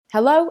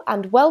Hello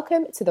and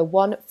welcome to the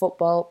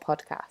OneFootball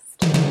podcast.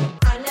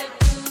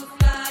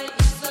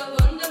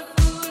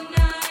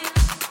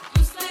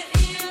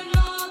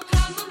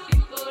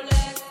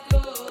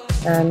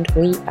 And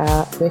we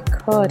are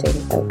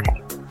recording.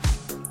 Okay.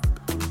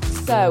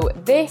 So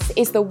this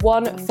is the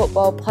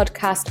OneFootball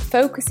podcast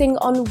focusing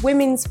on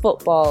women's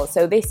football.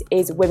 So this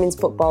is women's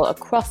football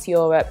across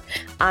Europe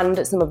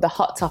and some of the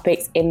hot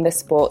topics in the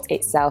sport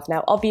itself.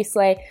 Now,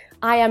 obviously,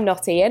 I am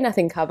not Ian. I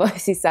think our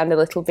voices sound a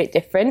little bit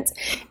different.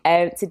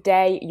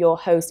 Today, your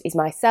host is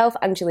myself,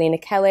 Angelina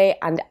Kelly,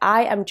 and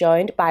I am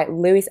joined by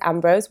Lewis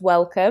Ambrose.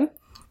 Welcome.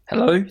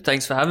 Hello.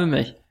 Thanks for having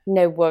me.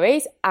 No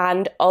worries.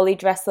 And Ollie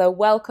Dreßler.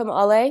 Welcome,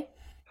 Ollie.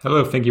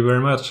 Hello. Thank you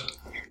very much.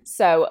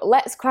 So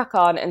let's crack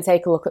on and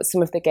take a look at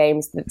some of the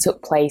games that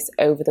took place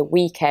over the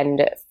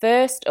weekend.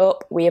 First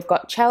up, we have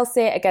got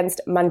Chelsea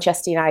against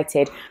Manchester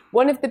United,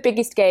 one of the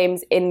biggest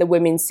games in the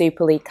Women's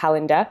Super League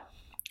calendar.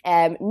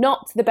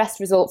 Not the best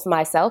result for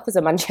myself as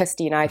a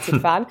Manchester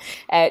United fan.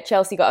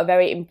 Chelsea got a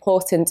very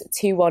important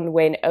 2-1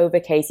 win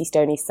over Casey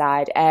Stoney's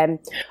side.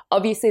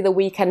 Obviously, the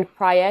weekend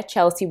prior,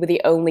 Chelsea were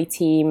the only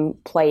team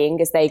playing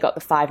as they got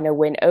the 5-0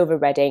 win over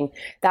Reading.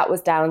 That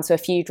was down to a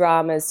few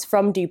dramas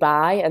from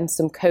Dubai and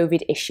some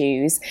COVID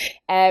issues.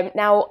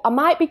 Now, I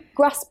might be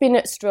grasping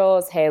at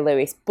straws here,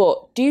 Lewis,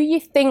 but do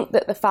you think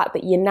that the fact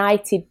that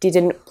United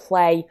didn't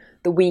play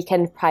the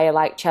weekend prior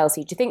like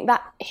Chelsea, do you think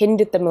that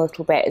hindered them a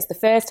little bit as the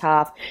first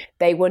half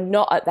they were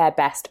not at their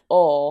best,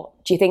 or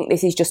do you think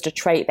this is just a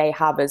trait they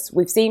have, as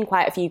we've seen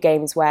quite a few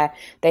games where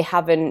they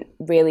haven't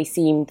really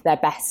seemed their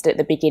best at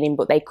the beginning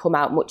but they come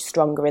out much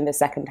stronger in the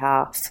second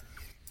half?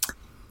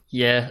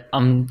 Yeah,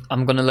 I'm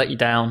going to let you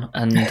down,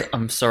 and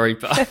I'm sorry,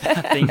 but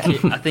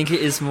I think it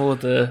is more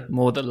the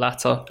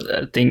latter.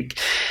 I think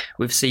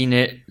we've seen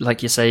it,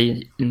 like you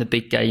say, in the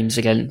big games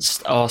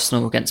against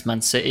Arsenal, against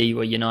Man City,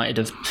 where United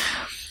have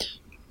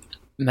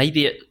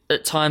maybe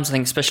at times, I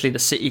think especially the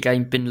City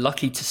game, been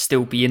lucky to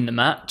still be in the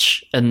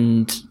match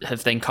and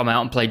have then come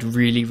out and played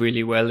really,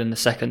 really well in the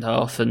second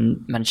half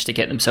and managed to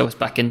get themselves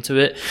back into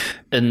it.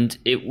 And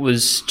it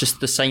was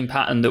just the same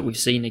pattern that we've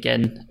seen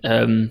again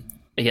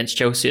against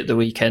Chelsea at the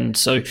weekend.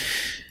 So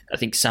I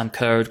think Sam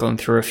Kerr had gone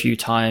through a few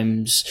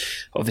times.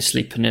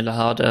 Obviously, Pernilla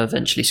Harder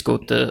eventually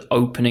scored the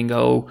opening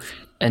goal,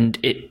 and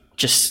it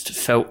just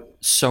felt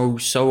so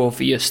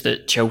obvious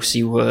that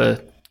Chelsea were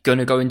going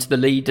to go into the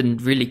lead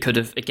and really could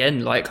have,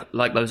 again, like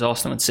those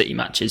Arsenal and City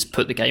matches,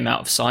 put the game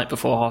out of sight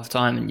before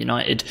half-time, and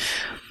United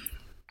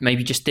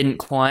maybe just didn't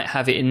quite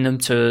have it in them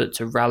to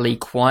rally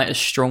quite as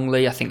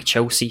strongly. I think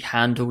Chelsea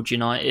handled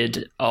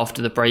United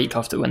after the break,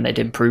 after when they'd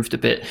improved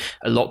a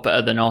lot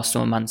better than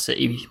Arsenal and Man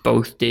City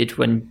both did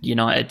when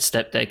United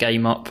stepped their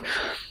game up.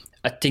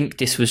 I think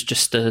this was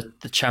just the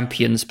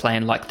champions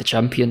playing like the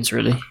champions,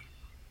 really.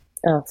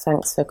 Oh,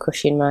 thanks for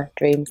crushing my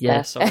dreams there.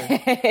 Yeah,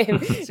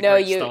 sorry. No,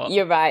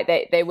 you're right.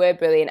 They were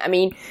brilliant. I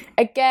mean,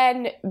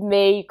 again,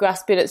 me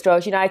grasping at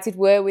straws, United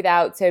were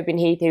without Tobin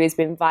Heath, who has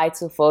been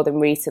vital for them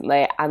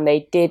recently, and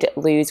they did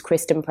lose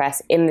Kristen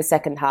Press in the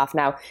second half.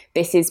 Now,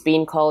 this has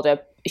been called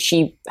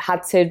she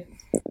had to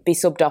be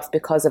subbed off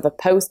because of a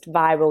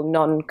post-viral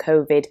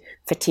non-COVID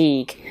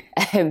fatigue.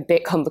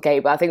 Bit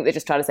complicated, but I think they're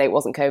just trying to say it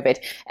wasn't COVID.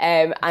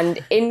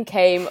 And in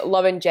came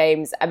Lauren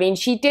James. I mean,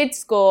 she did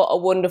score a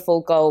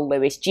wonderful goal,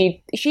 Lewis.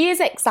 She is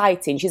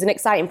exciting. She's an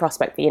exciting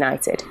prospect for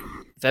United.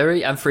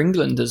 Very, and for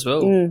England as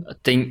well. I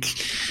think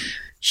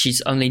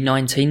she's only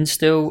 19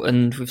 still,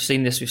 and we've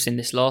seen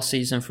this last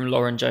season from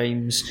Lauren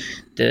James.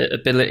 The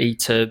ability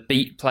to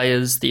beat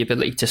players, the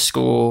ability to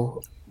score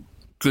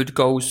good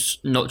goals,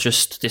 not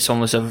just this one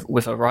was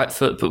with her right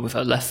foot, but with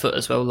her left foot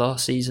as well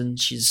last season.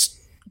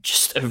 She's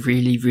just a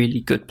really, really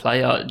good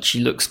player. She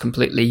looks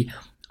completely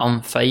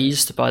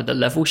unfazed by the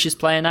level she's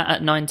playing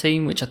at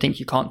 19, which I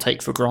think you can't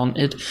take for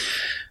granted.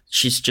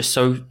 She's just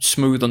so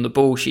smooth on the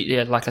ball.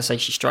 Like I say,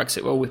 she strikes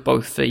it well with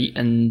both feet,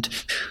 and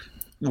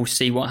we'll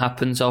see what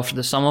happens after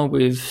the summer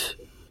with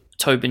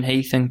Tobin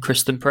Heath and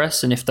Kristen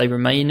Press, and if they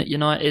remain at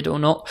United or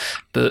not.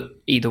 But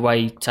either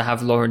way, to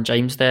have Lauren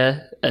James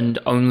there and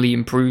only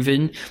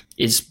improving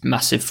is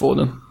massive for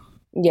them.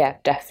 Yeah,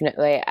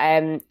 definitely.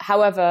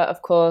 However,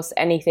 of course,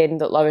 anything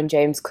that Lauren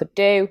James could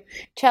do,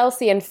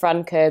 Chelsea and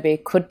Fran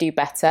Kirby could do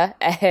better.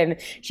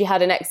 She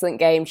had an excellent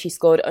game. She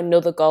scored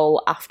another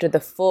goal after the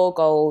 4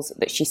 goals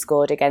that she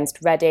scored against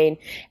Reading.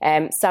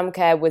 Sam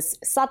Kerr was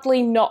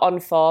sadly not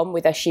on form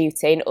with her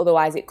shooting.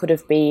 Otherwise, it could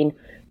have been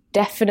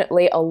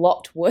definitely a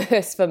lot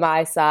worse for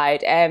my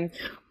side.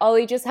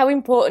 Ollie, just how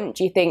important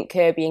do you think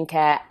Kirby and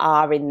Kerr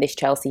are in this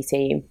Chelsea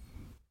team?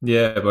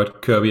 Yeah,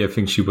 about Kirby, I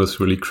think she was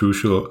really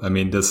crucial. I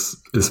mean, this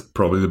is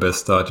probably the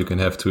best start you can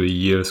have to a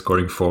year,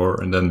 scoring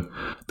 4, and then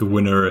the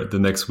winner the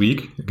next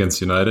week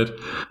against United.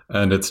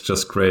 And it's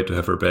just great to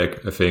have her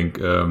back, I think,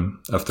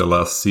 after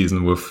last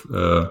season with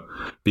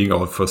being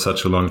out for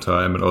such a long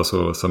time and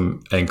also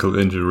some ankle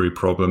injury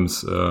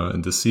problems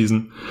in this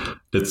season.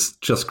 It's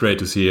just great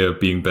to see her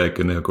being back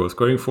in her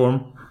goal-scoring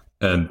form.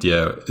 And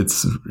yeah,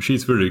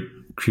 she's really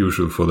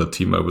crucial for the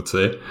team, I would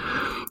say.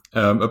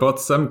 About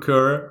Sam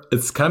Kerr,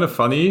 it's kind of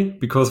funny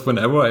because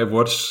whenever I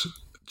watch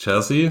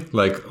Chelsea,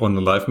 like on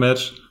the live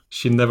match,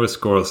 she never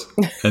scores.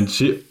 And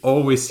she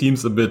always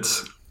seems a bit,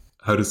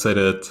 how to say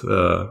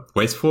that,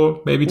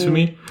 wasteful, maybe to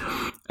me.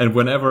 And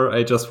whenever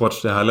I just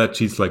watch the highlight,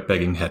 she's like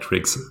bagging hat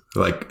tricks,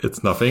 like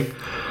it's nothing.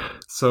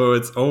 So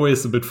it's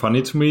always a bit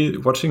funny to me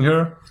watching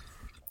her.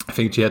 I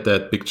think she had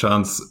that big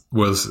chance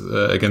was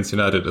against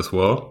United as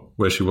well,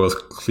 where she was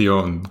clear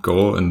on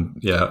goal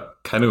and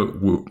kind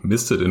of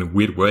missed it in a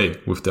weird way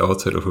with the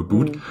outside of her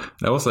boot. And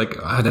I was like,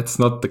 that's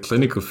not the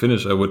clinical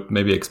finish I would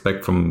maybe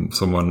expect from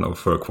someone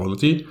of her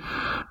quality.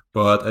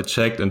 But I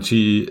checked and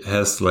she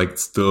has like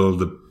still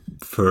the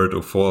third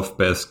or fourth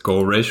best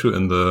goal ratio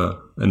in the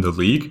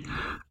league.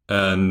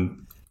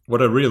 And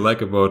what I really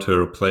like about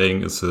her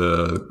playing is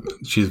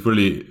she's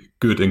really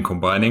good in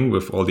combining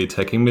with all the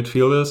attacking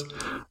midfielders.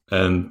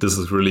 And this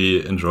is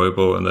really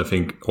enjoyable and I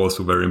think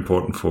also very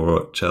important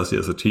for Chelsea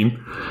as a team.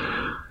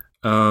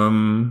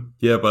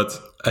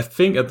 But I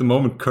think at the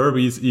moment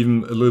Kirby is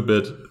even a little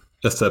bit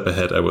a step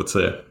ahead, I would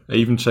say. I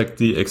even checked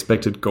the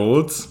expected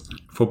goals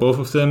for both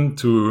of them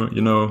to,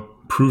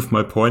 prove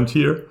my point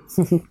here.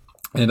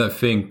 And I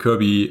think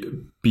Kirby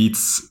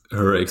beats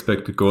her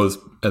expected goals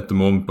at the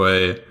moment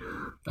by,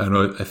 I don't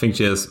know, I think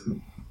she has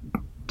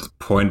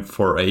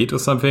 0.48 or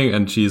something,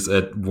 and she's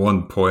at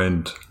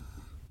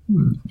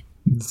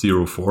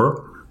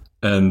 1.04.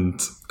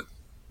 And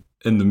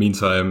in the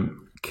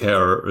meantime,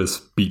 Kerr is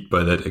beat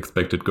by that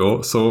expected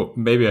goal. So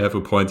maybe I have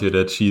a point here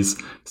that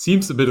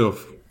seems a bit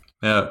of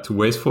too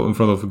wasteful in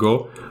front of the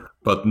goal,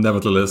 but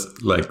nevertheless,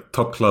 like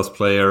top class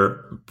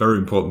player, very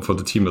important for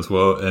the team as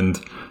well.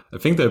 And I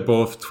think they're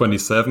both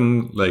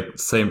 27, like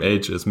same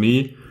age as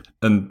me,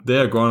 and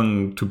they're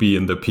going to be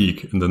in the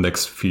peak in the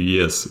next few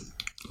years,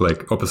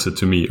 like opposite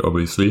to me,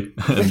 obviously.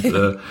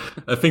 And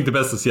I think the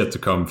best is yet to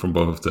come from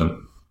both of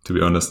them, to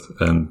be honest.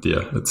 And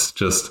it's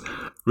just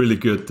really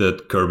good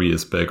that Kirby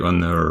is back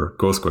on her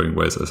goal scoring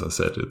ways, as I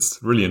said. It's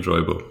really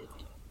enjoyable.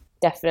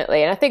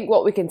 Definitely. And I think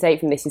what we can take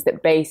from this is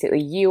that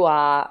basically you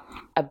are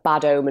a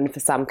bad omen for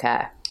Sam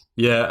Kerr.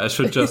 Yeah, I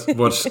should just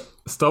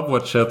stop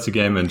watch Chelsea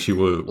game and she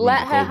will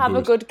let her have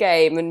a good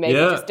game and maybe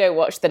just don't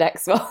watch the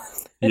next one.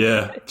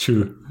 Yeah,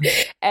 true.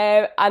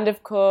 And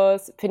of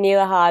course,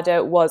 Pernilla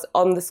Harder was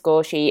on the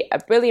score sheet, a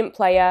brilliant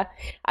player.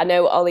 I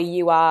know, Ollie,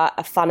 you are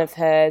a fan of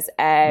hers.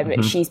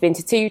 She's been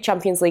to 2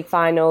 Champions League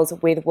finals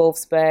with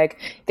Wolfsburg.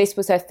 This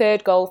was her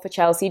 3rd goal for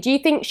Chelsea. Do you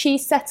think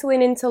she's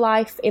settling into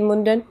life in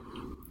London?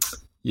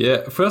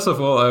 Yeah, first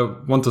of all, I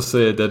want to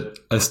say that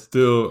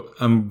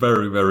I'm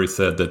very, very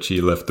sad that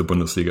she left the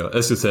Bundesliga.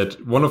 As you said,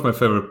 one of my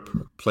favorite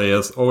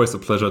players, always a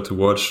pleasure to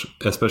watch,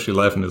 especially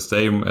live in the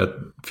stadium. At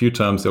a few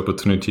times the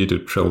opportunity to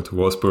travel to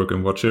Wolfsburg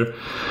and watch her.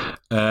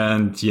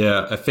 And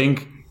I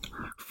think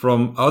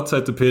from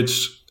outside the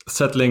pitch,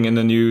 settling in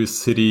a new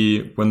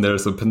city when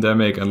there's a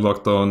pandemic and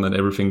lockdown and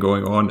everything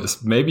going on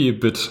is maybe a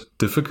bit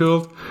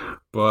difficult,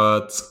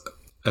 but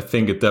I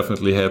think it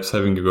definitely helps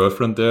having a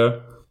girlfriend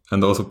there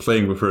and also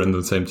playing with her in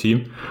the same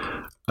team.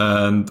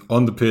 And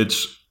on the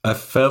pitch, I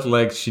felt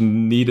like she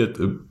needed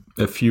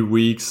a few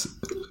weeks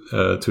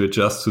to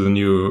adjust to the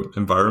new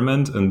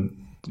environment and,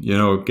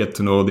 get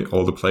to know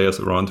all the players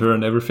around her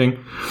and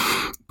everything.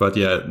 But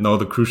now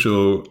the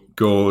crucial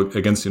goal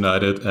against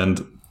United,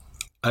 and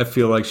I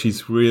feel like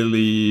she's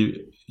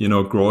really,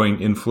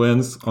 growing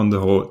influence on the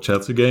whole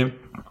Chelsea game.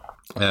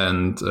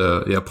 And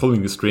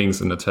pulling the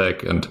strings in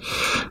attack and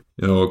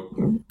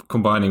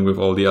combining with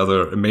all the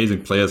other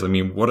amazing players. I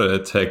mean, what an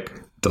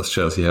attack does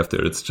Chelsea have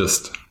there? It's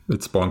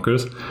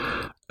bonkers.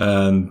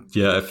 And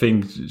I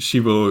think she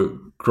will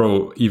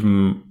grow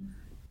even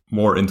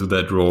more into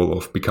that role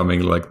of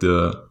becoming like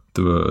the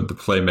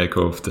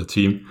playmaker of the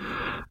team.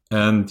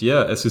 And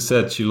as you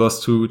said, she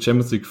lost 2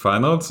 Champions League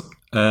finals,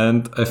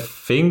 and I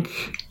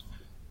think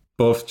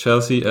both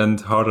Chelsea and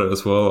Harder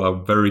as well are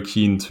very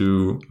keen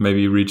to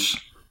maybe reach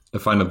a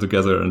final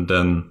together and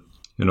then,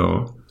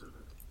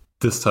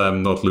 this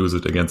time not lose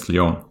it against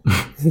Lyon.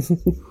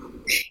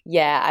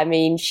 I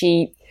mean,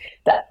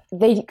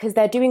 because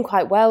they're doing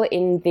quite well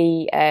in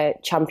the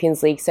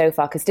Champions League so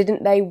far. Because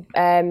didn't they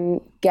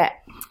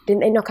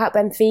knock out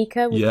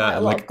Benfica with quite a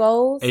lot of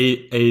goals?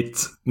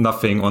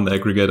 8-0 on the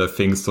aggregate, I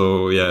think.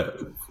 So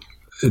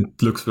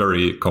it looks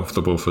very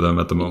comfortable for them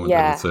at the moment,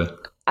 I would say.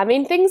 I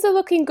mean, things are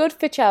looking good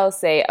for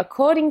Chelsea.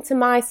 According to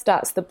my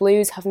stats, the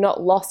Blues have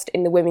not lost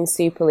in the Women's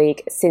Super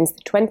League since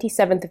the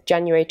 27th of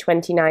January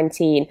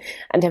 2019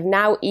 and have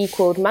now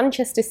equalled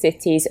Manchester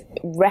City's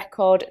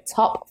record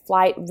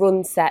top-flight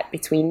run set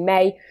between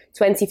May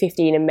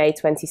 2015 and May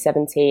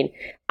 2017.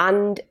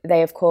 And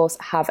they, of course,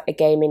 have a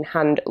game in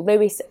hand.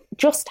 Lewis,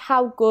 just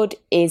how good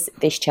is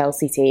this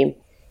Chelsea team?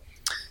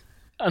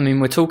 I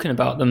mean, we're talking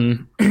about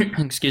them,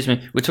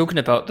 we're talking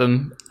about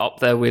them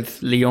up there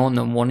with Lyon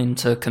and wanting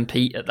to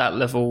compete at that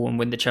level and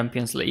win the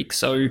Champions League.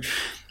 So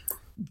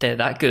they're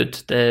that good.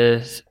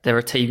 They're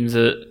a team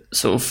that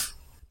sort of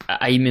are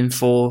aiming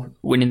for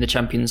winning the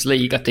Champions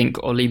League. I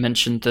think Ollie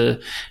mentioned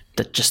the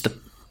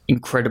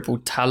incredible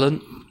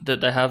talent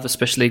that they have,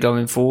 especially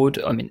going forward.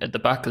 I mean, at the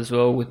back as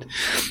well, with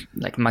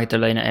like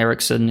Magdalena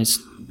Eriksson is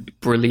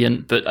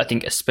brilliant, but I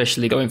think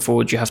especially going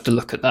forward, you have to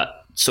look at that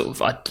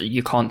sort of,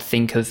 you can't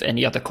think of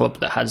any other club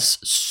that has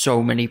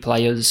so many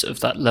players of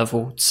that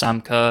level.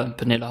 Sam Kerr,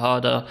 Pernilla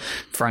Harder,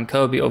 Fran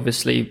Kirby,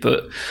 obviously,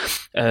 but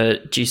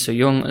Ji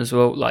So-young as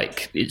well.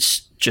 Like,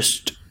 it's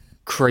just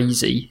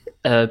crazy.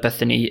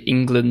 Bethany,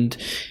 England,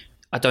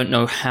 I don't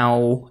know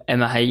how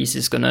Emma Hayes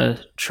is going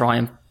to try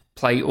and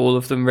play all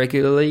of them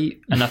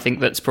regularly, and I think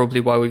that's probably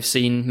why we've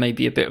seen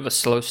maybe a bit of a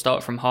slow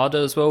start from Harder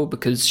as well,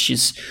 because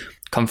she's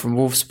come from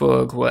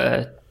Wolfsburg,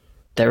 where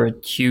they're a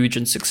huge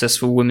and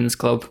successful women's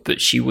club,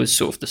 but she was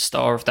sort of the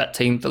star of that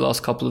team the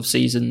last couple of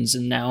seasons,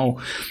 and now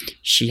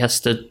she has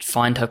to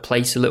find her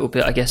place a little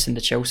bit, I guess, in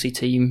the Chelsea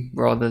team,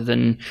 rather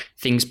than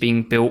things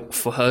being built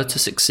for her to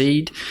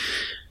succeed.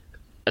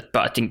 But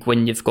I think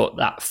when you've got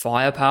that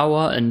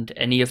firepower and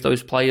any of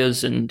those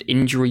players and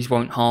injuries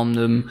won't harm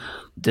them,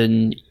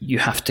 then you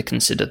have to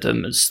consider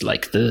them as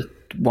like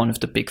one of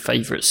the big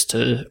favourites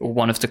or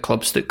one of the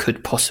clubs that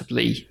could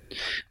possibly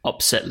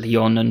upset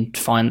Lyon and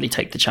finally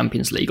take the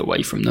Champions League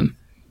away from them.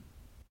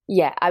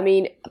 Yeah, I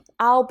mean,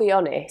 I'll be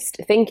honest,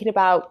 thinking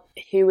about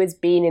who has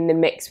been in the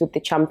mix with the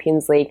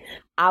Champions League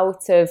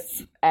out of,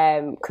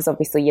 because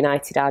obviously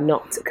United are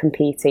not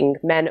competing,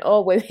 men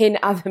or women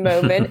at the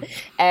moment.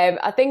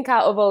 I think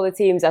out of all the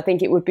teams, I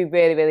think it would be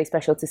really, really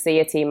special to see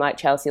a team like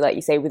Chelsea, like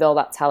you say, with all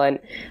that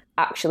talent,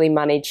 actually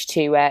manage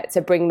to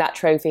bring that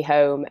trophy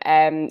home.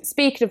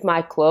 Speaking of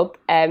my club,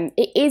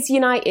 it is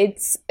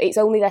United's. It's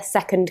only their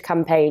second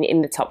campaign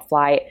in the top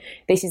flight.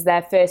 This is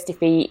their first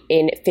defeat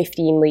in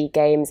 15 league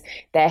games.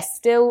 They're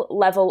still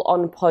level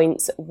on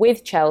points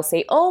with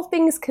Chelsea. All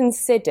things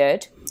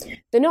considered,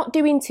 they're not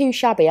doing too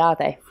shabby, are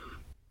they?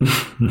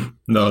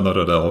 No, not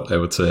at all, I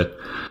would say.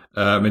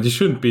 And you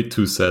shouldn't be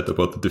too sad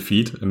about the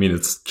defeat. I mean,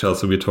 it's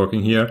Chelsea we're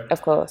talking here.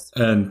 Of course.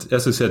 And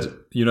as you said,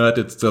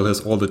 United still has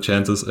all the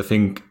chances. I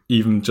think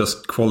even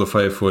just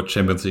qualify for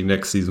Champions League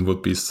next season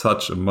would be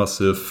such a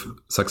massive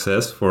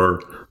success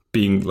for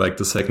being like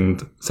the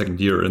second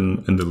year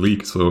in the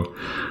league. So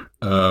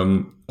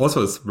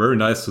also, it's very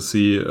nice to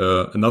see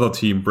another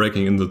team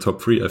breaking in the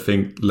top three. I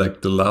think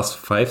like the last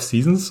 5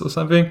 seasons or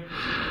something,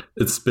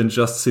 it's been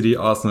just City,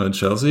 Arsenal, and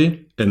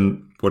Chelsea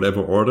in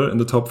whatever order in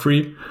the top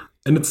 3.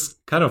 And it's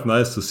kind of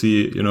nice to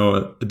see,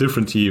 a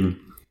different team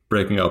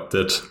breaking up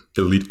that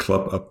elite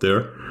club up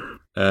there.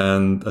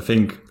 And I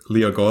think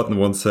Leah Gordon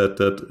once said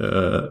that,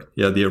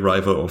 the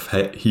arrival of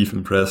Heath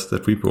and Press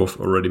that we both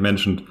already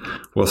mentioned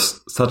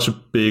was such a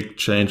big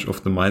change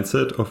of the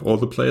mindset of all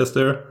the players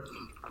there.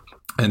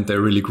 And they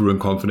really grew in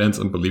confidence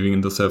and believing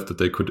in themselves that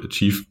they could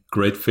achieve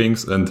great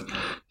things. And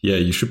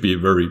you should be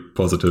very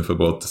positive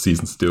about the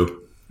season still.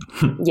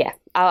 Yeah,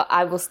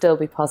 I will still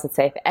be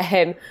positive.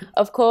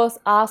 Of course,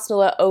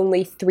 Arsenal are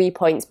only 3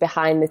 points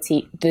behind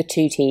the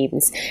two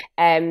teams.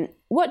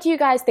 What do you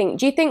guys think?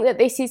 Do you think that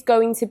this is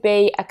going to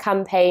be a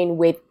campaign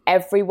with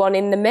everyone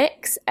in the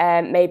mix?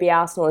 Maybe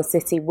Arsenal and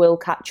City will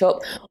catch up.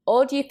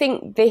 Or do you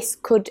think this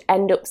could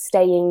end up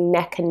staying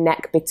neck and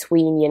neck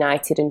between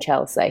United and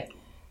Chelsea?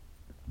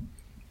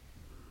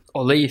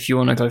 Ollie, if you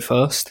want to go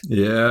first.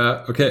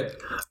 Yeah, okay.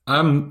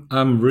 I'm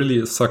really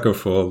a sucker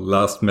for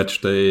last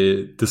match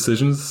day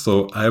decisions,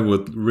 so I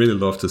would really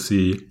love to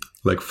see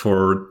like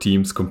 4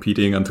 teams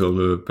competing until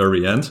the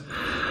very end.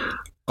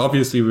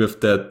 Obviously,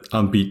 with that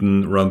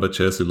unbeaten run by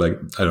Chelsea,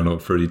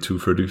 32,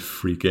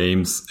 33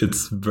 games,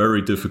 it's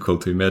very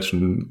difficult to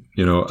imagine,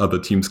 other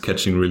teams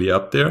catching really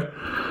up there.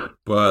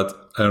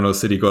 But I don't know,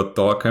 City got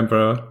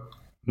Dortmund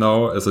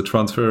now as a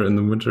transfer in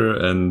the winter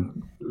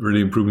and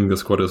really improving the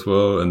squad as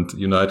well, and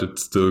United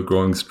still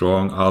growing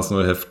strong.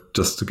 Arsenal have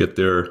just to get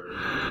there,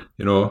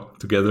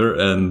 together,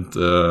 and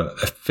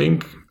I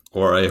think,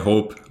 or I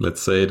hope,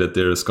 let's say, that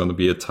there is going to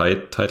be a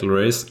tight title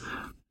race,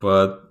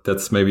 but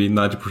that's maybe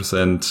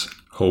 90%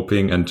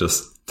 hoping and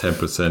just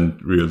 10%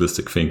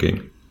 realistic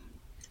thinking.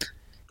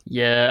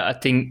 Yeah, I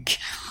think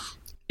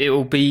it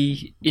will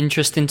be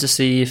interesting to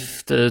see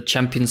if the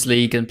Champions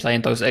League and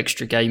playing those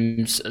extra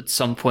games at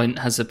some point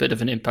has a bit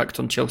of an impact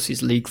on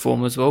Chelsea's league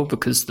form as well,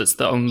 because that's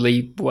the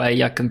only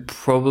way I can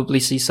probably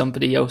see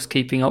somebody else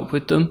keeping up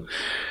with them.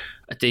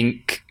 I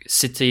think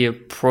City are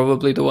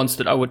probably the ones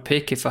that I would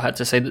pick if I had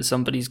to say that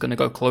somebody's going to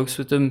go close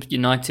with them.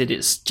 United,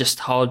 it's just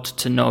hard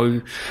to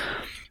know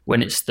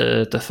when it's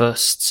the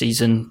first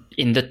season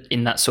in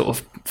that sort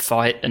of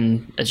fight,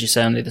 and as you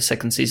say, only the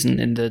second season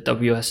in the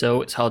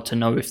WSL, it's hard to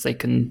know if they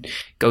can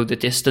go the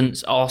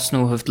distance.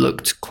 Arsenal have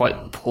looked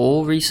quite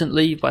poor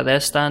recently by their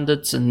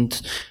standards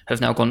and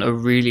have now gone a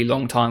really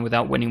long time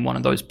without winning one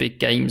of those big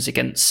games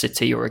against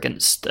City or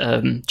against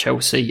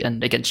Chelsea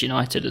and against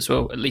United as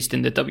well, at least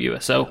in the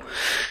WSL.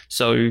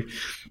 So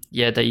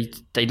yeah, they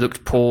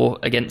looked poor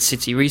against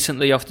City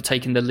recently after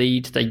taking the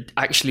lead. They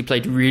actually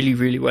played really,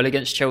 really well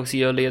against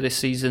Chelsea earlier this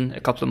season,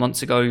 a couple of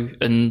months ago,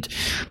 and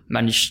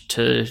managed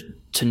to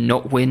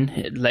not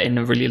win, letting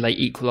a really late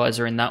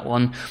equaliser in that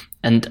one.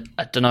 And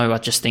I don't know, I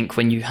just think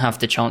when you have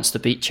the chance to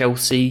beat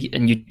Chelsea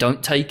and you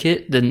don't take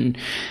it, then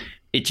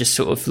it just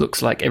sort of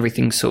looks like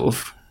everything's sort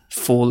of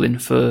falling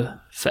for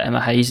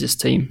Emma Hayes'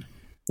 team.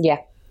 Yeah.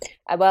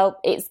 Well,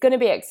 it's going to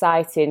be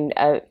exciting.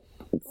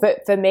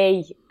 For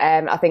me,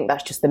 I think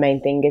that's just the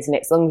main thing, isn't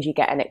it? As long as you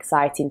get an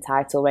exciting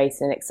title race,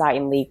 an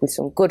exciting league with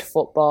some good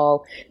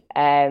football,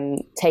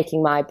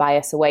 taking my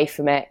bias away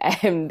from it,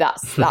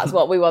 that's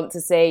what we want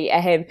to see.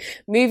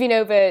 Moving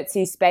over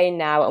to Spain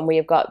now, and we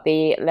have got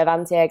the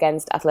Levante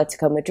against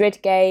Atlético Madrid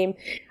game.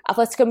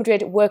 Atlético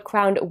Madrid were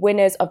crowned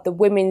winners of the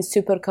Women's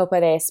Supercopa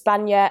de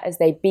España as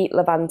they beat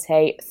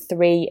Levante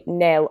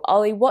 3-0.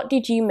 Ollie, what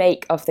did you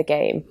make of the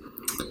game?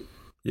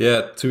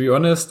 Yeah, to be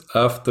honest,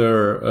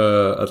 after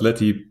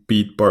Atleti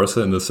beat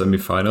Barca in the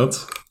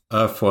semi-finals,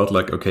 I thought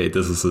like, okay,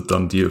 this is a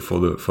done deal for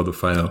the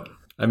final.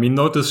 I mean,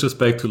 no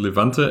disrespect to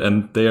Levante,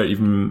 and they are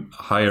even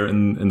higher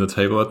in the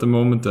table at the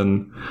moment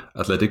than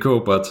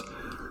Atletico, but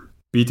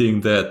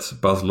beating that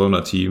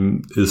Barcelona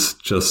team is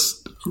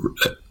just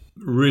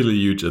really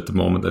huge at the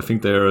moment. I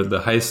think they are the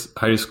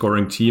highest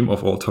scoring team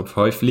of all top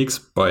 5 leagues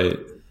by,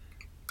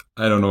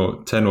 I don't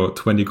know, 10 or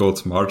 20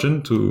 goals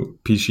margin to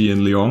PSG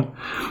and Lyon.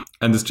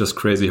 And it's just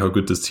crazy how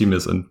good this team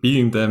is. And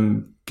beating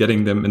them,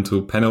 getting them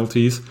into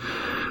penalties,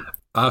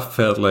 I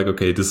felt like,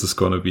 okay, this is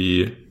going to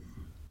be,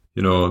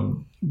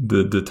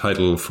 the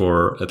title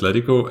for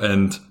Atletico.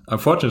 And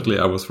unfortunately,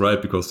 I was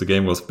right, because the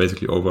game was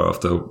basically over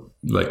after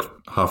like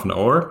half an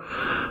hour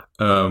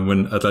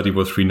when Atleti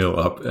was 3-0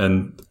 up.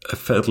 And I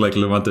felt like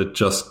Levante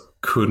just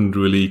couldn't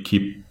really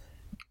keep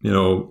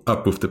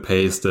up with the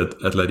pace that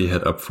Atleti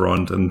had up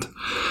front. And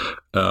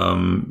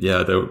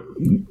there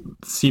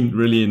seemed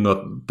really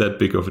not that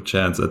big of a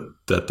chance at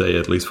that day,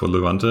 at least for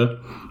Levante.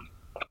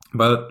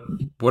 But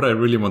what I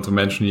really want to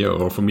mention here,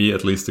 or for me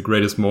at least, the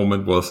greatest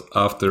moment was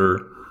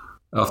after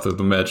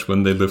the match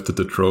when they lifted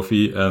the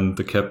trophy, and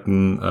the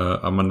captain,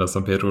 Amanda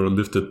Sampedro,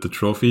 lifted the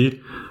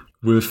trophy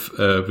with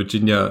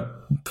Virginia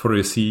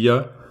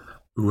Torresilla,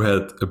 who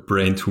had a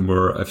brain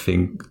tumor, I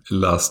think,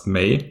 last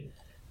May.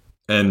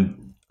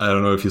 And I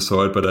don't know if you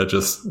saw it, but I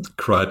just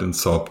cried and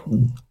sobbed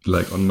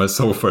like on my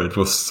sofa. It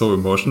was so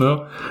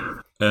emotional.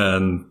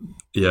 And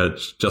yeah,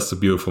 it's just a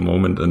beautiful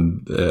moment,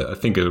 and I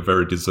think a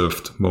very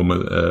deserved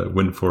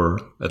win for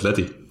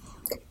Atleti.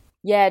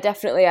 Yeah,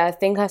 definitely. I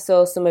think I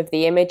saw some of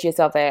the images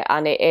of it,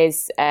 and it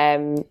is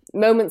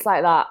moments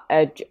like that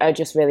are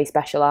just really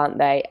special, aren't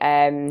they?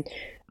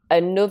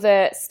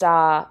 Another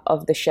star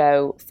of the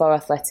show for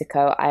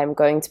Atletico, I am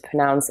going to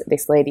pronounce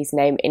this lady's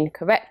name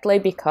incorrectly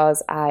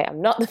because I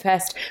am not the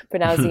best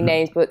pronouncing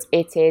names, but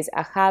it is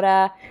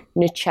Hege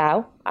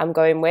Riise I'm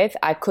going with.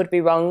 I could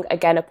be wrong.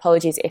 Again,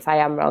 apologies if I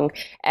am wrong.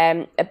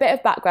 A bit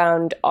of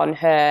background on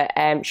her.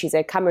 She's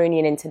a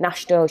Cameroonian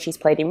international. She's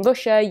played in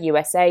Russia,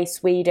 USA,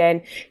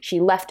 Sweden. She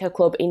left her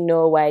club in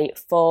Norway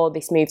for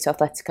this move to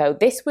Atletico.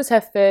 This was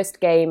her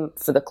first game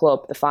for the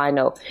club, the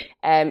final.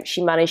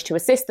 She managed to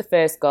assist the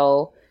first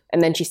goal,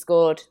 and then she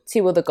scored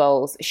 2 other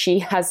goals. She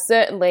has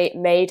certainly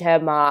made her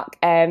mark.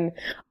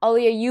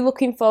 Ollie, are you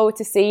looking forward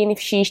to seeing if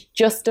she's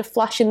just a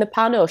flash in the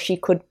pan, or she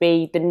could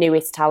be the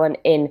newest talent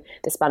in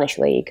the Spanish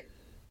league?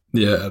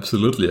 Yeah,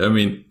 absolutely. I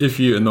mean, if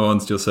you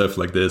announce yourself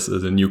like this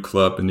as a new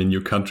club in a new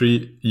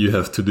country, you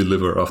have to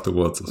deliver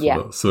afterwards as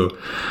well. So,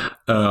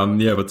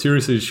 but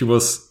seriously, she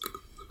was,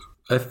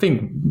 I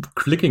think,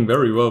 clicking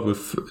very well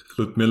with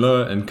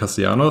Ludmilla and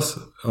Castellanos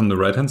on the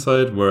right-hand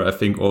side, where I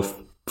think all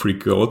 3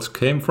 goals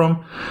came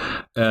from.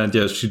 And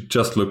yeah, she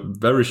just looked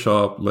very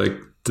sharp, like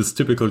this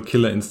typical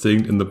killer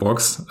instinct in the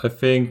box, I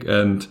think.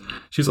 And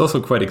she's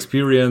also quite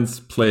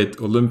experienced, played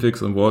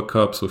Olympics and World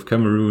Cups with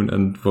Cameroon,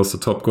 and was the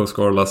top goal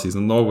scorer last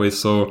season in Norway.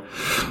 So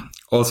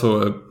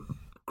also a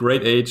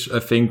great age, I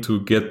think, to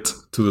get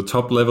to the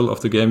top level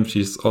of the game.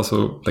 She's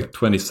also like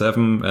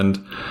 27 and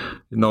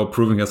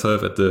proving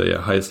herself at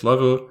the highest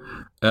level.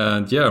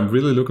 And yeah, I'm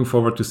really looking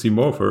forward to see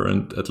more of her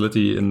and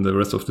Atleti in the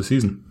rest of the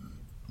season.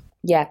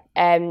 Yeah.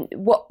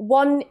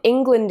 One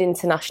England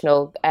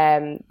international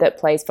that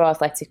plays for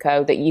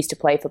Atletico, that used to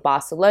play for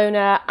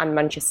Barcelona and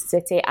Manchester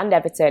City and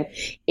Everton,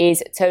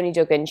 is Toni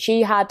Duggan.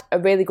 She had a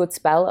really good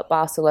spell at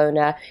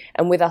Barcelona,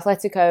 and with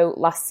Atletico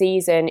last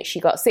season, she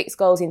got 6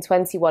 goals in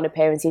 21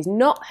 appearances,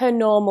 not her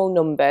normal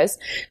numbers.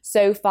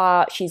 So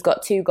far, she's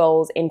got 2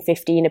 goals in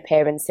 15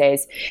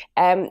 appearances.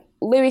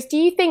 Lewis, do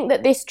you think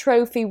that this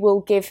trophy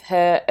will give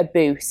her a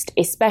boost,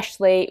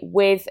 especially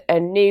with a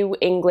new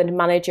England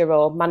manager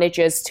or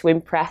managers to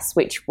impress,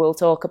 which we'll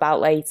talk about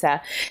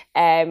later,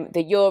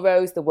 the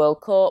Euros, the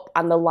World Cup,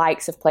 and the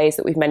likes of players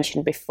that we've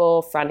mentioned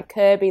before, Fran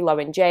Kirby,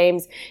 Lauren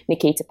James,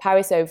 Nikita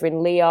Paris over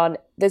in Lyon?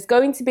 There's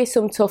going to be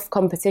some tough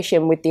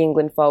competition with the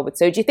England forward.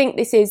 So do you think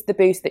this is the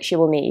boost that she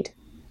will need?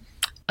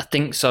 I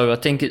think so. I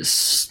think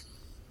it's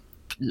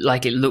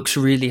like, it looks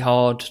really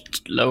hard,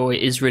 or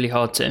it is really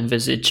hard to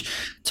envisage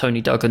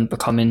Toni Duggan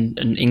becoming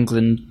an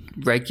England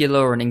regular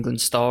or an England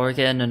star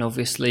again. And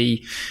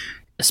obviously,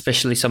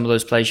 especially some of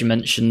those players you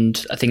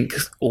mentioned, I think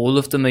all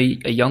of them are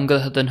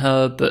younger than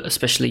her, but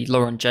especially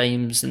Lauren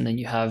James. And then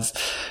you have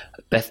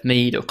Beth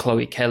Mead or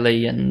Chloe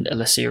Kelly and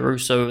Alessia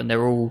Russo, and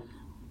they're all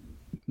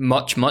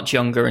much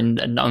younger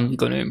and only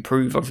going to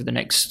improve over the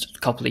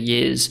next couple of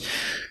years.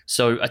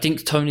 So I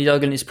think Tony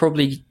Duggan is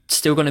probably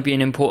still going to be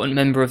an important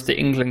member of the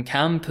England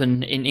camp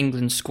and in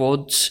England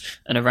squads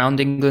and around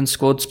England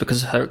squads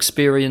because of her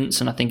experience.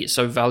 And I think it's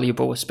so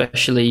valuable,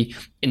 especially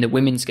in the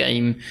women's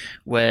game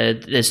where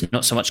there's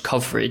not so much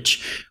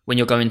coverage when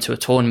you're going to a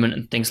tournament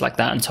and things like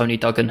that. And Tony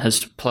Duggan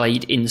has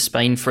played in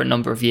Spain for a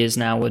number of years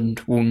now and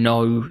will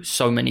know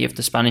so many of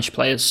the Spanish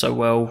players so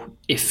well.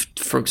 If,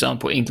 for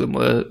example, England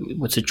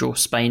were to draw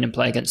Spain and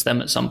play against them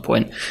at some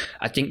point,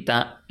 I think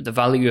that the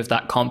value of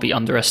that can't be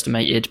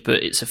underestimated.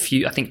 But it's I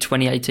think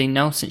 2018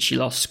 now since she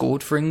last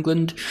scored for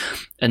England.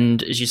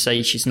 And as you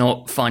say, she's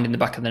not finding the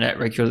back of the net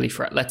regularly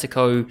for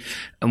Atletico.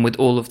 And with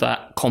all of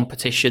that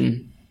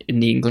competition in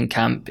the England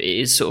camp, it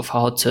is sort of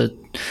hard to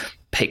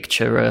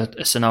picture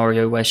a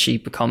scenario where she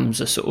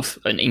becomes a sort of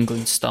an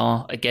England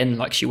star again,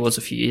 like she was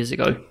a few years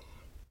ago.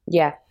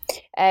 Yeah.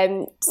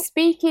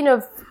 Speaking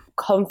of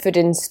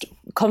confidence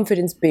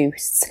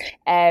boosts,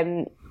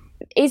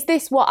 is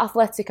this what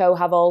Atletico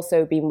have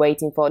also been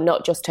waiting for,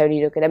 not just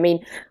Tony Duggan? I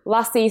mean,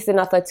 last season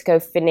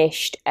Atletico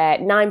finished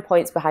 9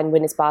 points behind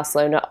winners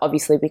Barcelona,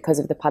 obviously because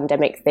of the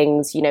pandemic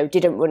things,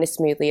 didn't run as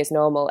smoothly as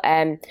normal.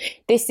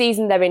 This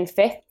season they're in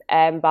fifth.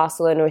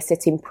 Barcelona are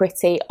sitting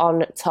pretty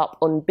on top,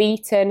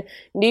 unbeaten.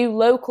 New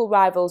local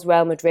rivals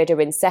Real Madrid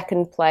are in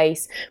second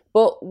place.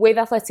 But with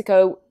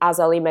Atletico, as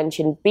Ollie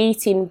mentioned,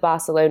 beating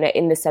Barcelona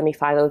in the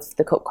semi-finals of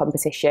the cup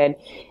competition,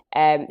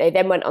 they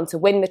then went on to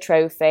win the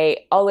trophy.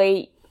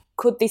 Ollie,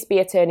 could this be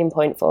a turning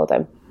point for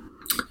them?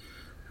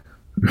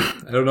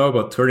 I don't know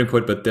about turning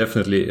point, but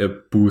definitely a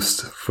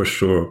boost for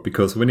sure.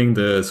 Because winning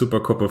the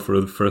Supercopa for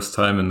the first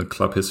time in the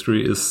club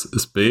history is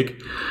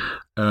big.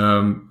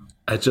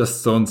 I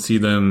just don't see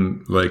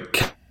them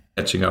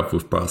catching up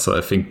with Barca.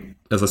 I think,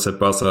 as I said,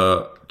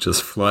 Barca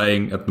just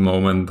flying at the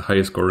moment,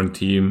 highest scoring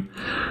team.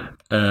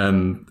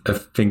 And I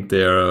think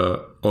they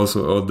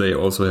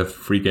also have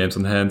 3 games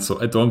in hand.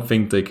 So I don't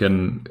think they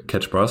can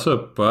catch Barca,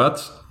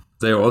 but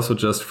they are also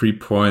just 3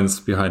 points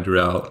behind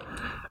Real.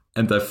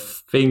 And I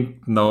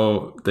think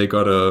now they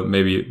got a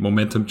maybe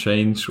momentum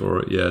change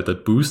or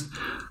that boost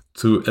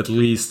to at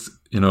least,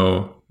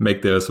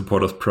 make their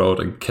supporters proud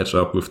and catch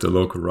up with their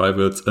local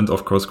rivals and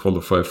of course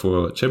qualify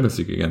for Champions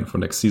League again for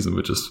next season,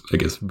 which is, I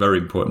guess, very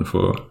important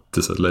for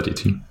this Atleti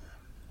team.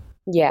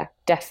 Yeah,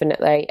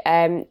 definitely.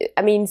 I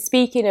mean,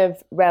 speaking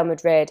of Real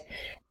Madrid,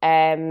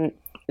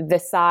 the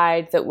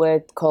side that were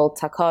called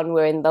Tacon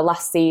were in the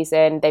last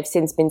season. They've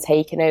since been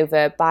taken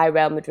over by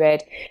Real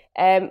Madrid.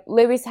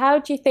 Lewis, how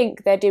do you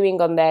think they're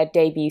doing on their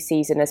debut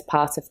season as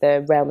part of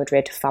the Real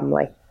Madrid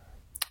family?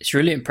 It's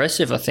really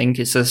impressive. I think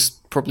it's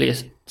probably a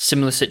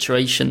similar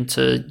situation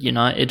to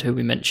United, who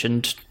we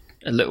mentioned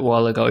a little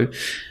while ago,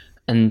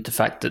 and the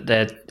fact that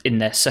they're in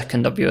their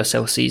second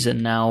WSL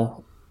season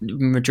now.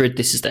 Madrid,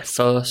 this is their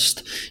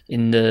first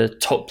in the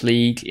top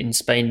league in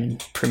Spain,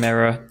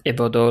 Primera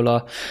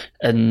Iberdrola,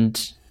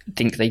 and I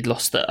think they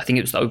lost I think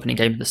it was the opening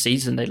game of the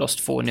season. They lost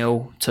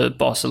 4-0 to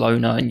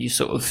Barcelona, and you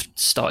sort of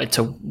started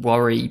to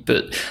worry,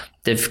 but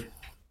they've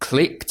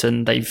clicked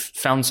and they've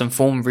found some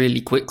form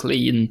really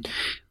quickly, and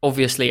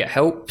obviously it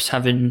helps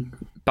having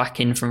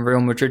backing from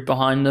Real Madrid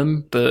behind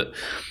them, but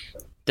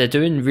they're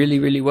doing really,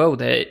 really well.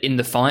 They're in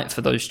the fight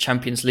for those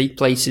Champions League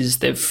places.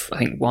 They've, I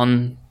think,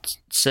 won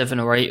 7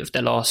 or 8 of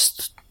their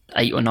last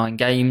 8 or 9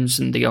 games,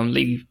 and the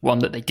only one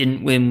that they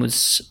didn't win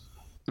was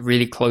a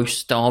really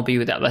close derby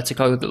with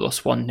Atletico that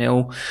lost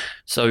 1-0.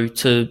 So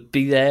to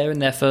be there in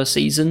their first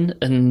season,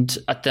 and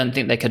I don't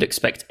think they could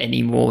expect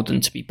any more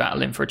than to be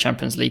battling for a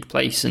Champions League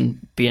place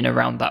and being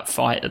around that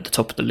fight at the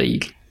top of the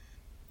league.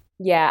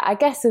 Yeah, I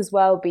guess as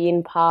well,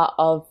 being part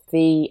of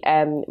the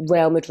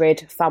Real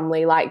Madrid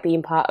family, like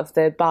being part of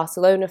the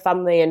Barcelona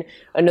family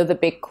and other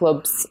big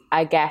clubs,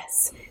 I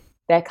guess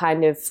they're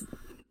kind of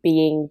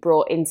being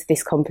brought into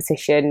this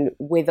competition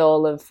with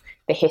all of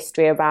the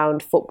history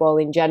around football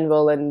in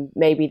general, and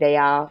maybe they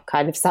are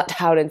kind of sat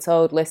down and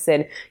told,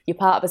 listen, you're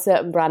part of a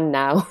certain brand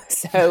now,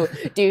 so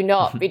do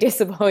not be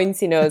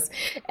disappointing us.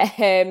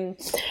 And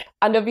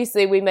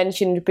obviously we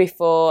mentioned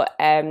before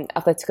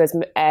Atletico's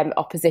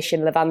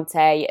opposition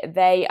Levante.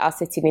 They are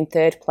sitting in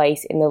third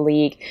place in the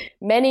league.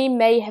 Many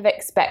may have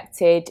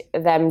expected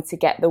them to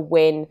get the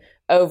win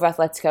over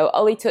Atletico.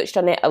 Ollie touched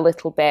on it a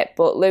little bit,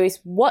 but Lewis,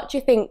 what do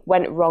you think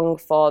went wrong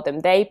for them?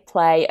 They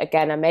play,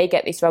 again, I may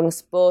get this wrong,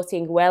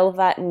 Sporting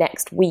Huelva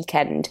next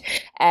weekend.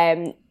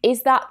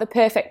 Is that the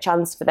perfect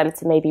chance for them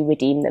to maybe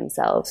redeem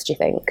themselves, do you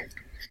think?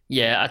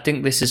 Yeah, I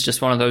think this is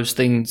just one of those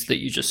things that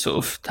you just sort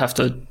of have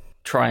to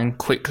try and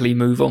quickly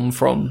move on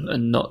from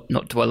and not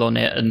dwell on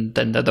it, and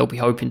then they'll be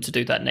hoping to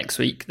do that next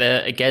week.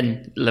 They're,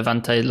 again,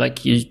 Levante,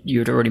 like you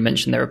had already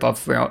mentioned, they're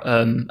above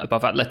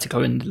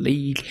Atletico in the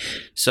league,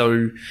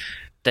 so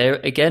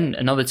they're, again,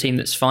 another team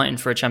that's fighting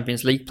for a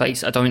Champions League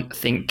place. I don't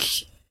think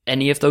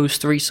any of those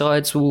 3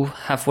 sides will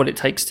have what it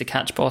takes to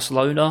catch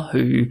Barcelona,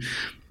 who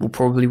will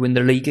probably win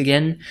the league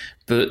again,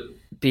 but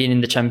being in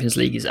the Champions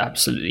League is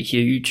absolutely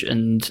huge,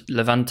 and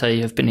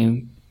Levante have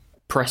been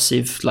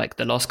impressive like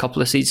the last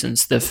couple of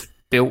seasons. They've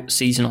built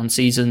season on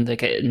season.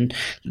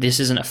 This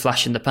isn't a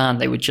flash in the pan.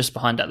 They were just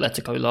behind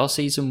Atletico last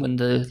season when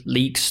the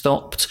league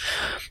stopped.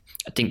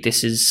 I think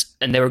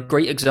and they're a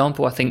great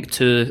example, I think,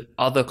 to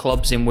other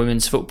clubs in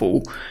women's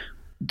football,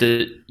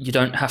 that you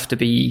don't have to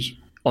be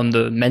on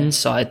the men's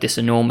side this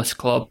enormous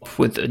club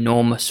with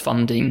enormous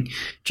funding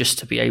just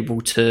to be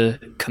able to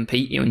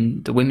compete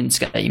in the women's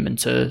game and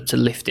to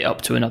lift it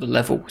up to another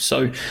level.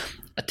 So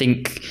I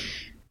think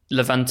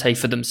Levante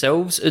for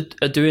themselves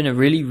are doing a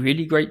really,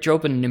 really great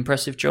job and an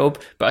impressive job,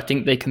 but I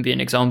think they can be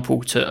an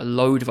example to a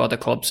load of other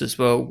clubs as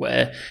well,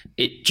 where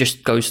it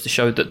just goes to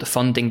show that the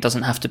funding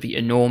doesn't have to be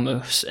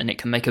enormous and it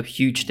can make a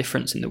huge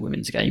difference in the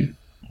women's game.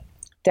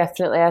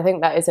 Definitely. I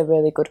think that is a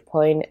really good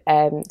point,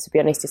 to be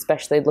honest,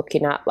 especially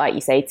looking at, like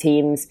you say,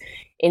 teams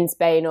in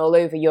Spain, all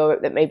over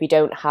Europe that maybe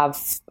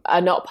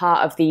are not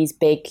part of these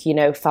big,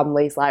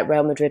 families like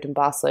Real Madrid and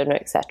Barcelona,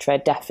 etc.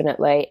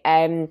 Definitely.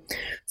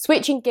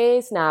 Switching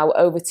gears now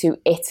over to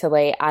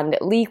Italy, and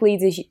league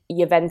leaders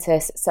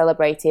Juventus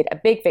celebrated a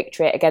big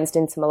victory against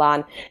Inter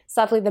Milan.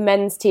 Sadly, the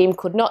men's team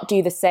could not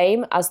do the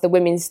same, as the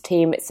women's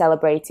team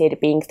celebrated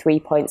being 3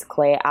 points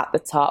clear at the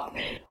top.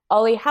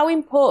 Ollie, how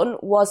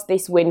important was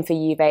this win for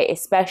Juve,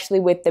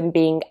 especially with them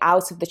being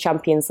out of the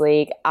Champions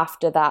League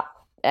after that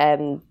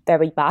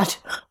very bad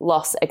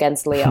loss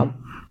against Lyon?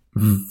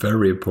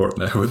 Very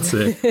important, I would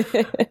say.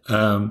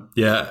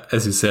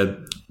 As you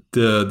said,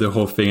 the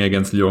whole thing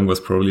against Lyon was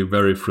probably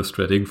very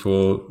frustrating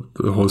for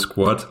the whole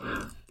squad,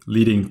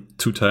 leading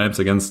 2 times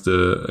against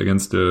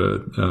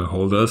the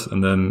holders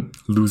and then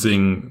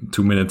losing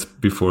 2 minutes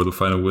before the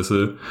final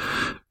whistle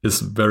is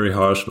very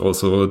harsh.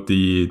 Also,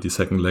 the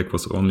second leg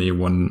was only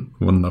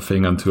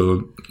 1-0 until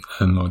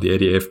the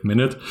 88th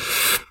minute.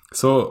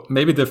 So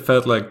maybe they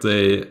felt like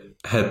they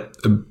had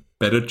a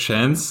better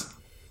chance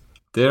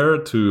there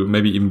to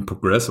maybe even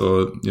progress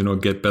or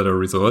get better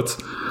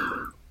results.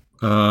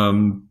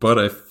 But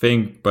I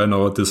think by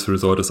now this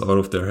result is out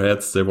of their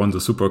heads. They won the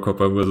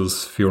Supercopa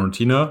versus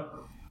Fiorentina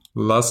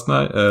last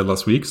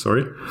week.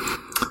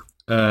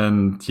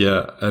 And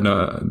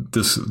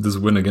this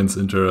win against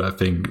Inter, I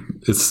think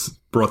it's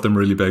brought them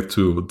really back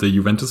to the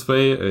Juventus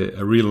way.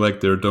 I really like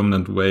their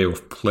dominant way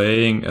of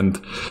playing,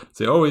 and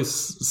they always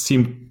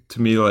seem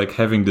to me like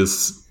having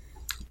this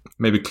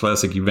maybe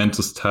classic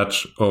Juventus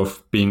touch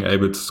of being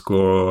able to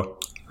score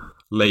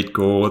late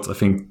goals. I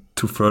think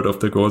 2/3 of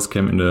the goals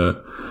came in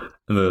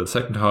the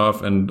second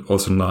half, and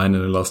also 9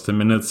 in the last 10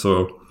 minutes.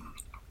 So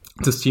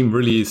this team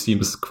really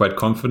seems quite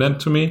confident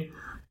to me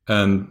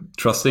and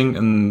trusting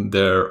in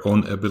their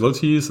own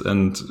abilities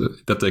and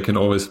that they can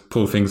always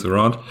pull things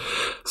around.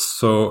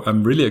 So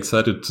I'm really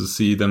excited to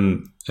see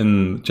them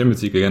in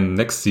Champions League again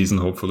next season,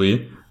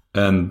 hopefully,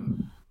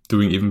 and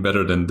doing even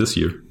better than this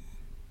year.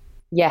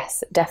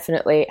 Yes,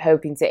 definitely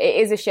hoping to.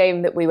 It is a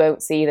shame that we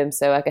won't see them,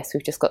 so I guess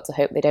we've just got to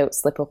hope they don't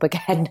slip up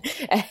again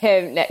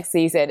next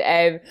season.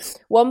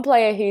 One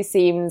player who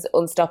seems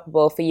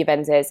unstoppable for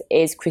Juventus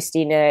is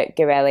Cristina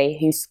Girelli,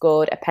 who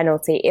scored a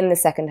penalty in the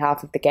second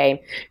half of the game.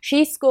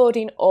 She scored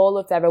in all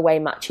of their away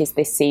matches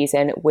this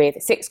season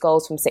with 6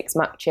 goals from 6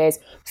 matches.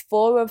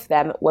 4 of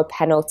them were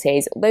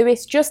penalties.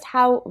 Lewis, just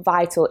how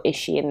vital is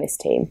she in this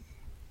team?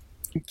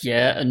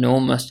 Yeah,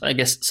 enormous. I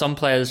guess some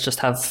players just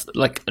have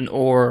like an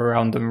aura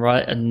around them,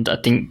 right? And I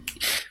think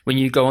when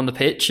you go on the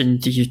pitch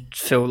and you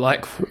feel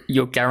like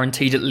you're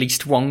guaranteed at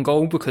least 1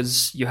 goal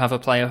because you have a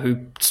player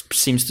who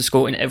seems to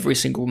score in every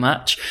single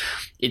match,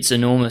 it's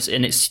enormous.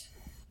 And it's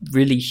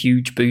really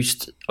huge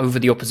boost over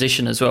the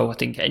opposition as well. I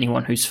think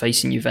anyone who's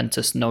facing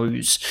Juventus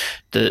knows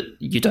that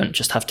you don't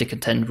just have to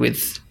contend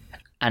with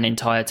an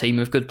entire team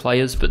of good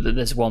players, but that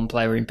there's one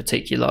player in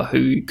particular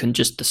who can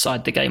just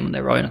decide the game on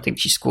their own. I think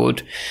she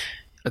scored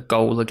a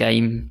goal a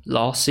game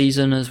last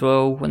season as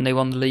well when they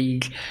won the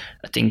league.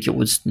 I think it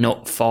was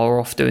not far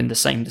off doing the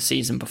same the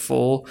season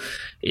before.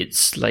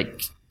 It's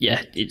like,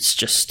 it's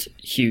just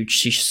huge.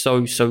 She's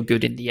so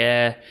good in the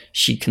air.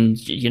 She can,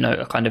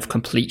 a kind of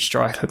complete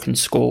striker, can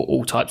score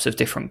all types of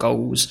different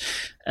goals.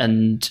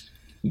 And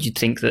you'd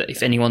think that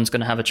if anyone's going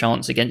to have a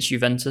chance against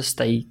Juventus,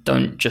 they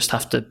don't just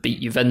have to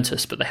beat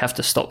Juventus, but they have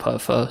to stop her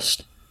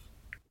first.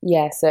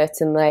 Yeah,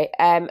 certainly.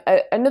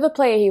 Another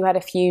player who had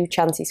a few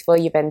chances for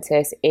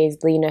Juventus is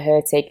Lena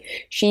Hurtig.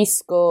 She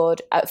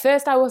scored, at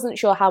first I wasn't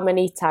sure how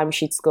many times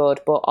she'd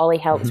scored, but Ollie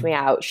helped me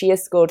out. She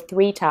has scored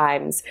 3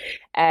 times.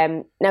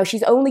 Now,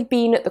 she's only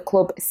been at the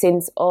club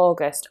since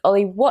August.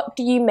 Ollie, what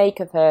do you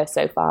make of her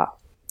so far?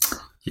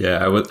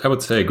 Yeah, I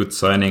would say a good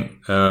signing.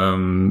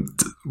 1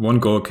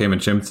 goal came in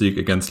Champions League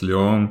against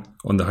Lyon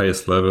on the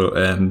highest level,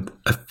 and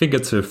I think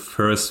it's her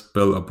first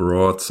spell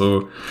abroad.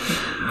 So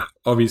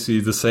obviously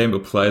the same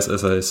applies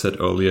as I said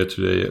earlier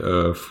today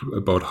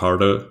about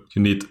Harder.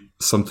 You need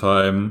some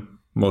time.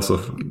 Most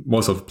of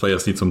the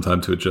players need some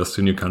time to adjust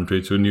to a new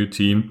country, to a new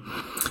team,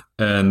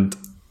 and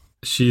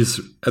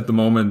she's at the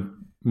moment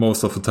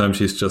most of the time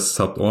she's just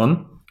subbed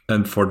on,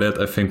 and for that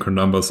I think her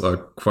numbers are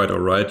quite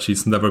alright.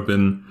 She's never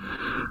been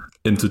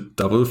into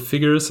double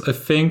figures, I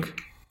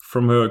think,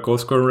 from her goal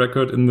scoring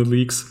record in the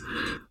leagues.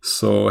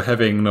 So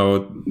having now,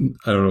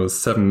 I don't know,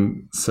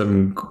 seven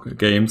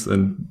games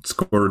and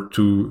scored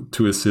two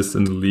assists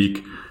in the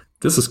league,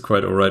 this is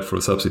quite all right for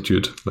a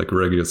substitute, like a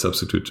regular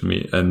substitute to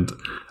me. And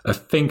I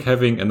think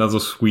having another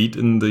Swede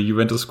in the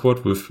Juventus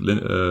squad with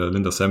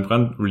Linda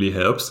Sembrand really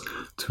helps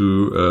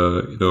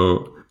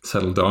to,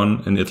 settle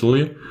down in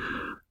Italy.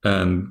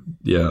 And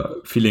yeah,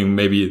 feeling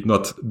maybe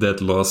not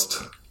that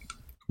lost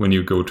when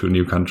you go to a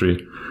new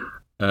country.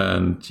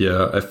 And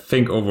yeah, I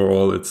think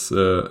overall it's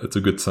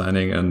a good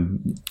signing,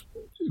 and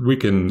we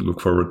can look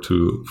forward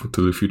to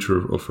the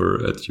future of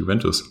her at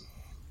Juventus.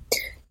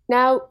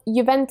 Now,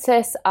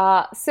 Juventus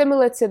are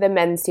similar to the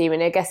men's team,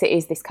 and I guess it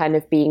is this kind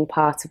of being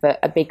part of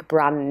a big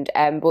brand.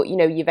 But,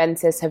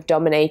 Juventus have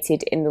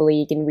dominated in the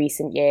league in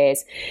recent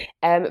years.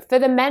 For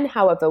the men,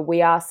 however,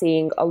 we are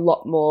seeing a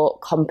lot more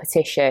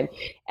competition.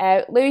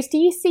 Lewis, do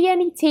you see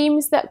any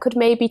teams that could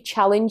maybe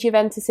challenge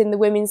Juventus in the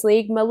women's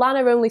league? Milan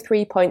are only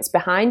 3 points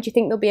behind. Do you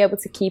think they'll be able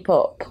to keep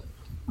up?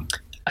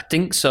 I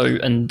think so,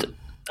 and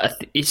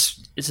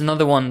it's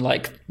another one,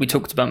 like we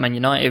talked about Man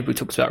United, we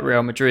talked about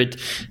Real Madrid.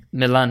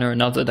 Milan are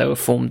another. They were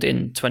formed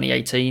in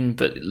 2018,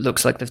 but it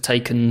looks like they've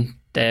taken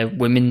their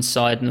women's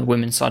side and the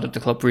women's side of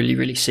the club really,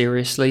 really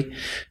seriously.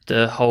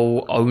 The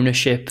whole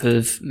ownership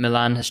of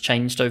Milan has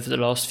changed over the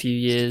last few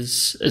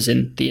years, as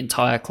in the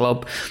entire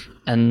club,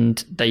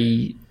 and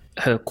they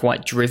are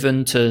quite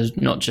driven to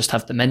not just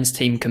have the men's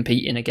team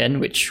competing again,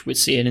 which we're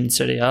seeing in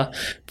Serie A,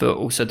 but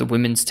also the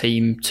women's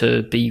team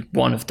to be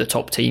one of the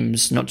top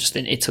teams, not just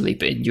in Italy,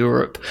 but in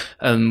Europe.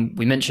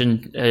 We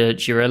mentioned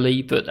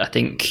Girelli, but I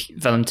think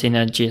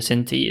Valentina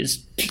Giacinti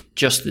is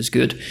just as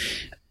good.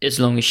 As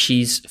long as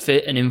she's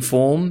fit and in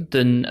form,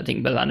 then I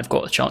think Milan have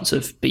got a chance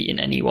of beating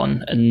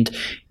anyone. And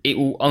it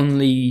will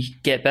only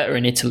get better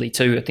in Italy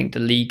too. I think the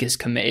league is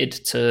committed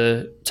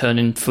to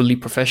turning fully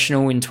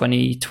professional in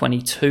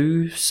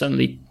 2022,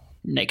 certainly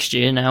next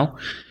year now.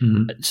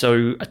 Mm-hmm.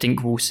 So I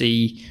think we'll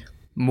see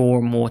more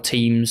and more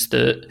teams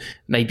that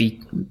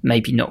maybe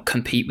not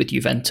compete with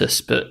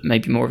Juventus, but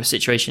maybe more of a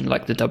situation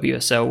like the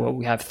WSL, where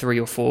we have 3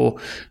 or 4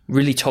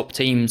 really top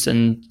teams,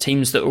 and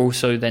teams that are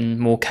also then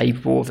more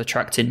capable of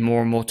attracting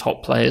more and more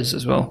top players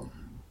as well.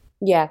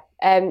 Yeah.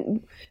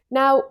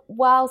 Now,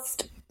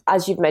 whilst,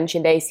 as you've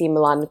mentioned, AC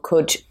Milan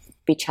could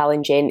be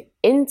challenging,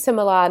 Inter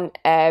Milan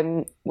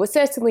were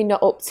certainly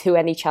not up to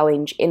any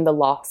challenge in the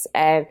loss.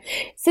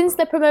 Since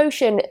the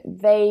promotion,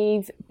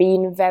 they've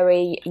been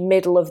very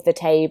middle of the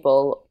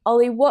table.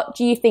 Ollie, what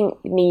do you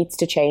think needs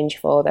to change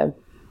for them?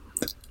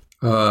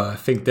 I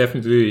think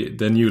definitely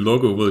the new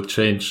logo will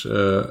change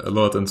a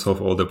lot and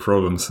solve all the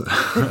problems.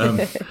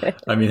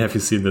 I mean, have you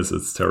seen this?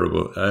 It's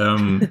terrible.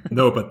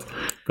 No,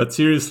 but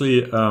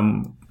seriously,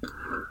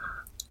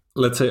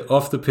 let's say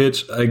off the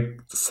pitch, I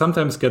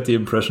sometimes get the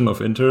impression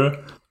of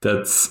Inter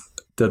that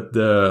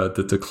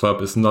the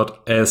club is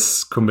not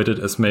as committed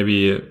as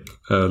maybe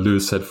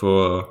Lewis said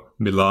for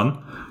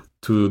Milan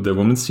to the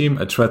women's team.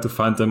 I tried to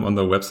find them on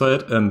their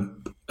website and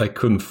I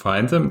couldn't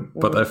find them,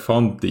 but I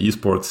found the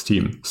esports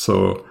team.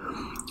 So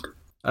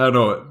I don't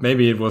know,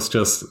 maybe it was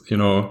just,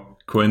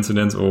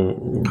 coincidence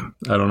or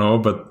I don't know,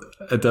 but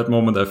at that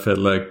moment I felt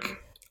like,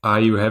 are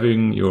you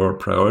having your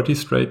priorities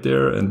straight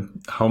there? And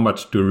how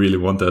much do you really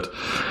want that?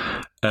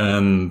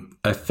 And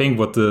I think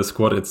what the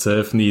squad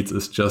itself needs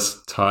is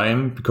just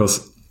time,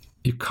 because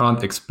you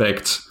can't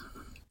expect,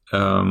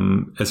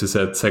 as you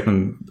said,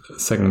 second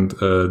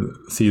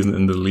season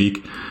in the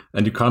league,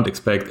 and you can't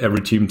expect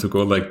every team to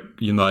go like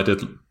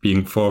United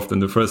being 4th in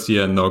the first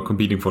year and now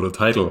competing for the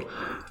title,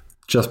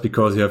 just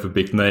because you have a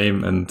big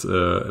name and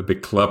a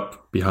big club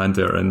behind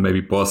there, and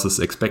maybe bosses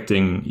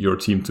expecting your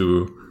team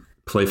to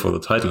play for the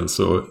title.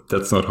 So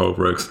that's not how it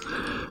works.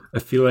 I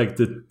feel like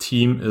the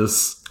team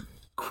is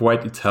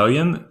quite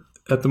Italian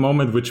at the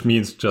moment, which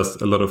means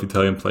just a lot of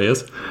Italian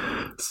players.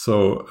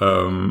 So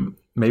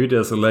maybe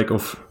there's a lack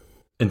of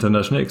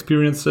international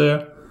experience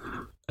there.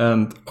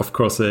 And of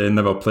course, they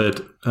never played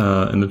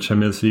in the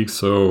Champions League.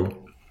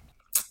 So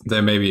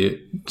they're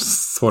maybe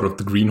sort of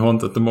the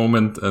greenhorns at the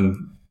moment.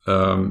 And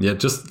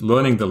just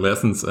learning the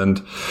lessons.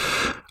 And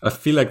I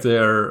feel like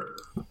they're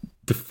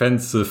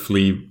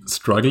defensively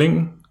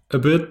struggling a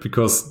bit,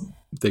 because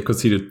they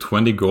conceded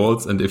 20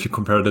 goals, and if you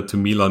compare that to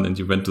Milan and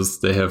Juventus,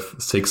 they have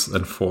 6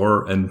 and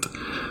 4, and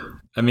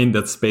I mean,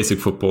 that's basic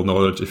football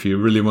knowledge. If you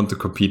really want to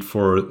compete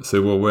for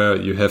silverware,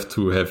 you have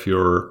to have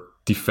your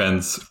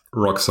defense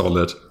rock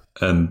solid,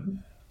 and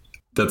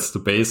that's the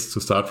base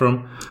to start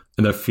from.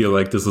 And I feel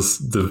like this is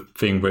the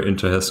thing where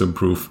Inter has to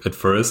improve at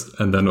first,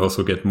 and then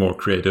also get more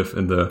creative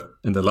in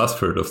the last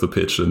third of the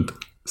pitch and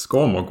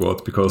score more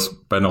goals, because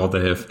by now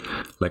they have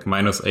like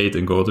 -8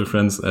 in goal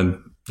difference, and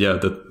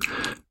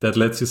that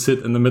lets you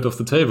sit in the middle of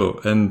the table.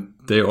 And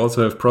they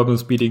also have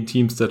problems beating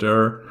teams that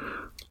are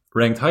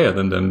ranked higher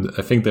than them.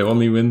 I think their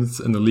only wins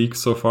in the league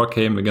so far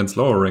came against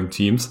lower ranked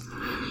teams.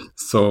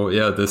 So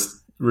they're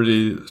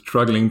really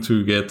struggling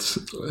to get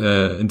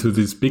into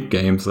these big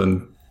games.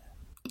 And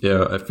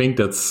I think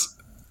that's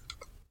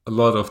a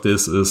lot of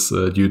this is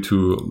due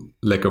to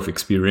lack of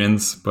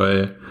experience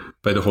by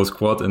the whole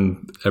squad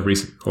and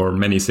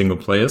many single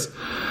players.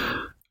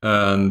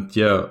 And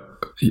yeah,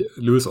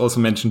 Lewis also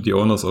mentioned the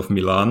owners of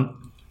Milan,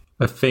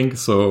 I think.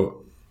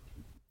 So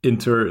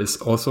Inter is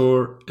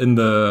also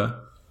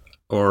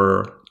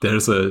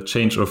there's a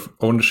change of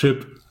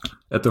ownership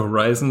at the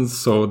horizon.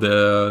 So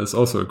there is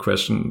also a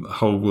question,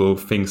 how will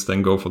things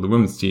then go for the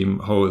women's team?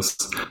 How is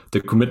the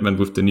commitment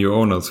with the new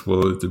owners?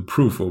 Will it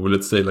improve or will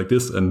it stay like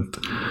this? And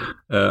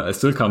I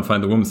still can't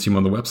find the women's team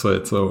on the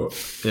website. So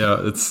yeah,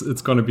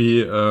 it's going to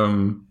be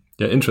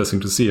interesting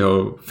to see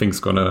how things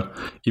going to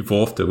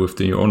evolve there with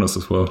the new owners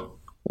as well.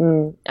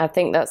 I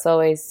think that's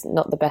always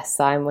not the best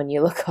sign when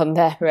you look on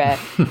their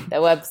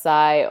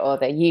website or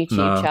their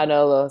YouTube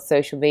channel or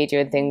social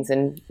media and things,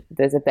 and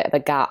there's a bit of a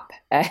gap.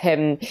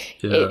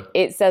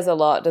 It says a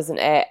lot, doesn't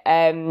it?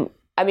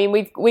 I mean,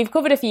 we've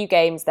covered a few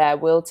games there.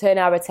 We'll turn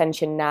our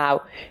attention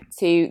now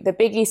to the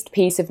biggest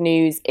piece of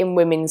news in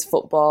women's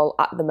football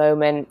at the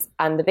moment,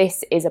 and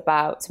this is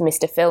about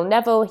Mr. Phil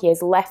Neville. He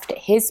has left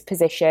his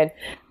position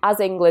as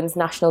England's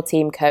national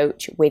team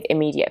coach with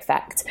immediate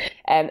effect.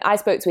 I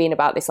spoke to Ian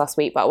about this last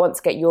week, but I want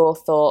to get your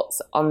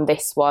thoughts on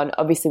this one.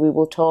 Obviously, we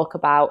will talk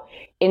about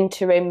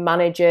interim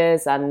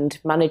managers and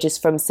managers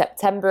from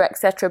September,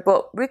 etc.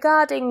 But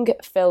regarding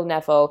Phil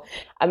Neville,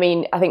 I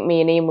mean, I think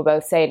me and Ian were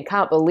both saying,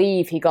 can't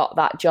believe he got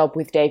that job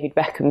with David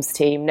Beckham's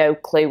team. No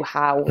clue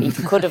how he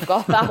could have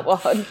got that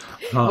one.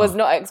 Was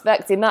not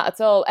expecting that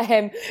at all.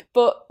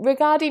 But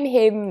regarding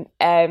him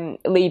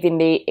leaving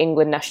the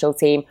England national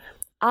team,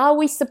 are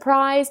we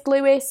surprised,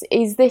 Lewis?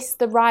 Is this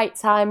the right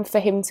time for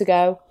him to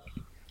go?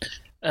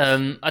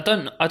 I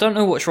don't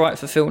know what's right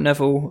for Phil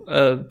Neville,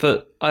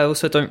 but I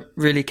also don't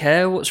really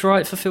care what's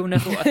right for Phil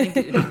Neville.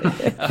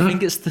 I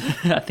think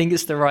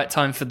it's the right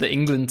time for the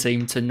England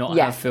team to not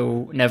have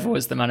Phil Neville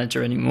as the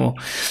manager anymore,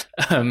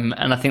 and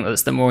I think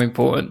that's the more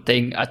important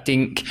thing. I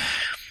think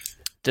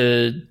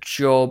the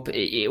job,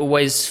 it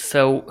always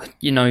felt,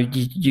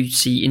 you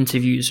see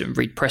interviews and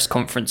read press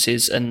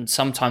conferences, and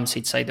sometimes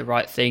he'd say the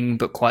right thing,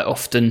 but quite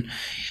often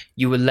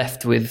you were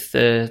left with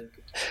the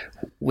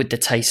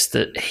taste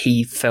that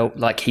he felt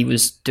like he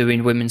was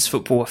doing women's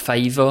football a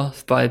favour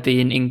by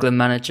being England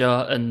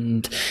manager,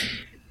 and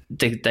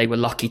they were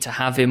lucky to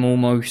have him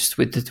almost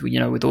with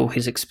with all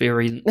his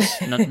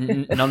experience.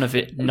 None of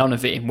it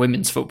in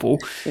women's football.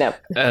 No.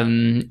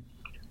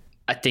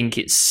 I think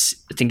it's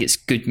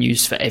good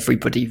news for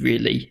everybody,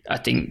 really. I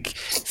think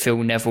Phil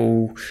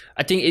Neville,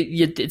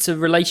 it's a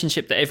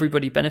relationship that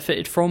everybody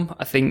benefited from.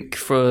 I think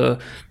for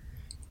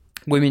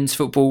women's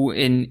football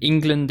in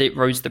England, it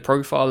rose the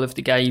profile of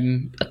the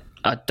game.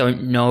 I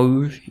don't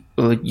know,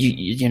 or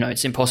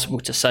it's impossible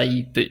to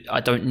say, but I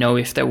don't know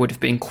if there would have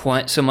been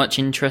quite so much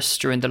interest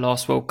during the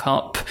last World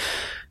Cup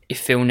if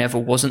Phil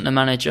Neville wasn't the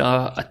manager.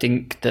 I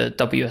think the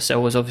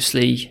WSL has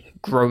obviously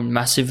grown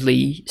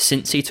massively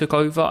since he took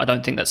over. I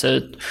don't think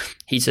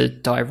he's a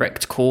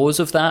direct cause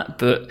of that,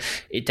 but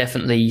it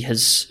definitely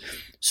has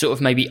sort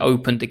of maybe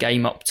opened the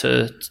game up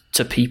to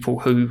people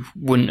who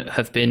wouldn't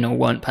have been or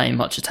weren't paying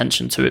much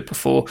attention to it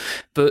before.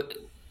 But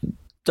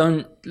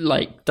don't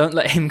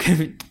let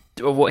him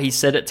or what he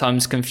said at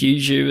times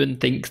confuse you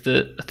and think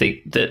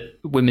that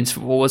women's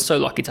football was so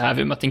lucky to have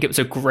him. I think it was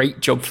a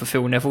great job for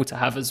Phil Neville to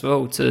have as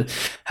well, to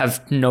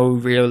have no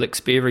real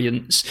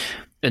experience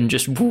and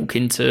just walk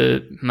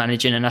into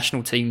managing a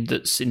national team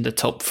that's in the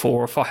top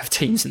 4 or 5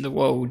 teams in the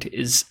world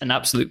is an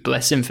absolute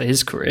blessing for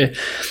his career.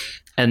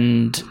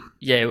 And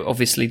yeah,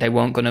 obviously they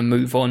weren't going to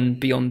move on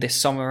beyond this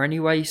summer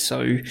anyway,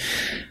 so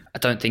I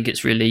don't think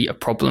it's really a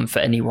problem for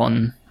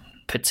anyone,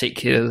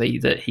 particularly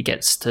that he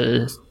gets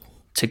to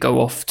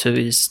go off to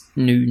his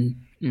new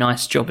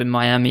nice job in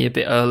Miami a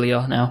bit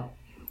earlier now.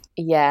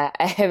 Yeah,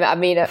 I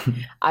mean,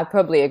 I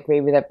probably agree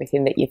with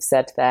everything that you've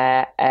said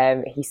there.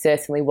 He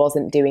certainly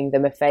wasn't doing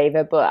them a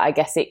favour, but I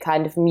guess it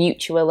kind of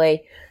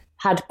mutually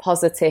had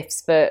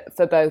positives for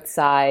both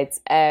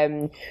sides.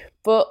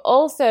 But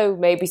also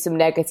maybe some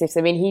negatives.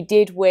 I mean, he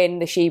did win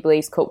the She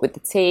Believes Cup with the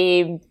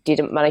team,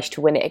 didn't manage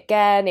to win it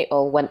again. It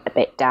all went a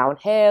bit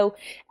downhill.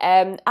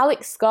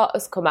 Alex Scott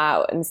has come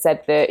out and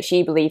said that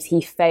she believes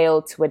he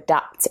failed to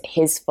adapt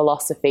his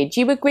philosophy. Do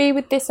you agree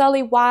with this,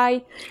 Ollie?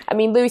 Why? I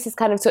mean, Lewis has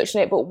kind of touched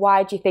on it, but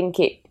why do you think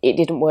it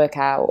didn't work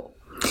out?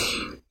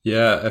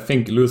 Yeah, I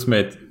think Lewis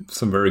made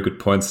some very good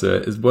points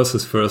there. It was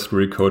his first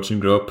real coaching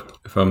job,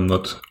 if I'm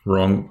not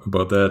wrong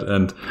about that.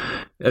 And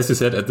as you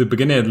said, at the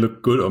beginning it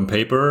looked good on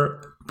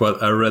paper,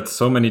 but I read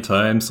so many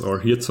times or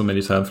heard so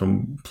many times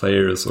from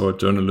players or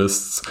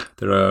journalists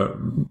that are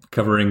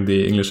covering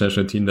the English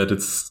national team that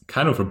it's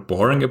kind of a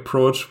boring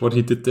approach, what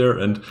he did there,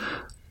 and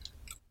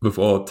with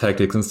all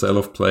tactics and style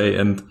of play.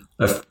 And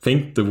I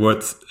think the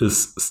word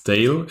is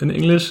stale in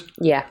English.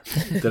 Yeah.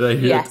 That I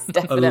hear yes,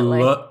 definitely.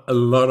 a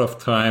lot of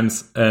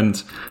times.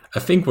 And I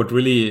think what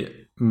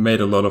really made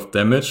a lot of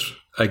damage,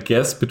 I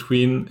guess,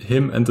 between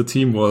him and the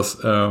team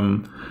was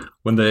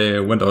when they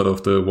went out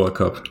of the World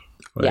Cup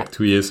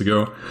 2 years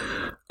ago.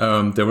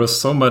 There was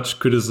so much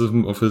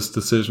criticism of his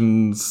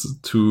decisions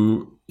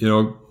to,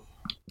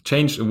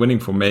 change a winning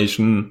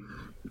formation.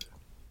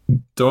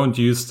 Don't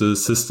use the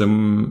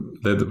system,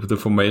 the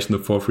formation, the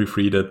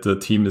 4-3-3 that the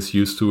team is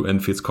used to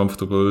and feels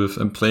comfortable with,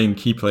 and playing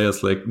key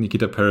players like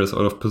Nikita Perez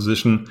out of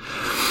position.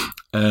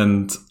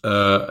 And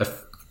I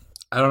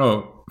don't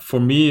know. For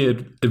me,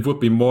 it would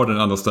be more than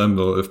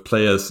understandable if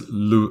players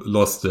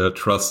lost their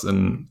trust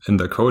in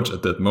their coach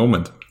at that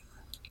moment,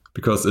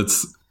 because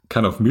it's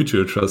kind of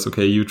mutual trust.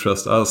 Okay, you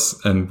trust us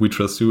and we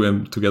trust you,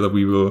 and together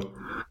we will,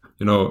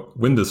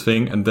 win this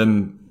thing. And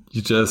then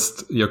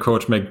your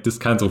coach make this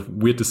kinds of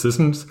weird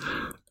decisions,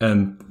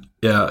 and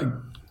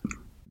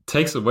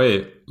takes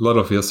away a lot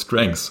of your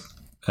strengths.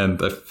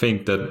 And I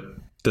think that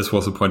this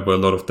was a point where a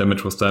lot of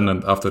damage was done.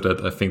 And after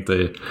that, I think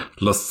they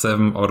lost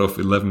 7 out of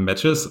 11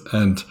 matches.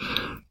 And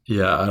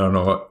I don't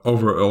know.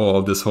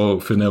 Overall, this whole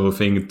Phil Neville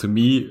thing, to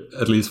me,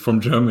 at least from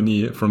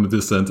Germany, from a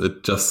distance,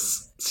 it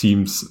just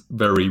seems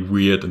very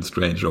weird and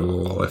strange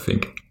overall, I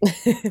think.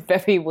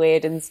 Very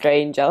weird and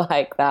strange. I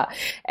like that.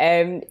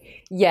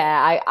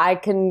 I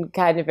can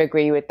kind of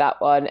agree with that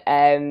one.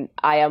 I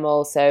am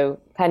also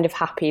kind of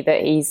happy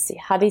that he's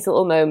had his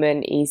little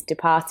moment. He's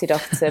departed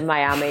off to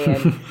Miami,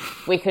 and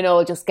we can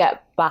all just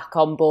get back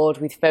on board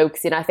with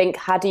focusing. I think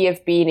had he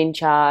have been in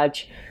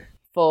charge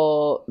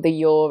for the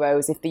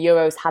Euros, if the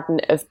Euros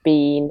hadn't have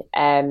been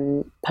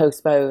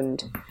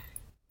postponed,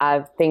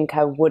 I think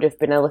I would have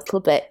been a little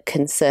bit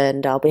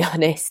concerned, I'll be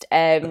honest.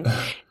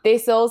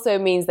 This also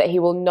means that he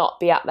will not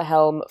be at the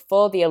helm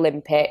for the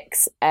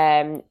Olympics,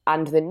 and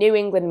the New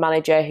England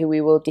manager, who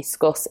we will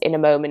discuss in a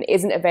moment,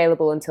 isn't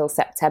available until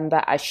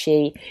September, as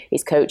she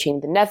is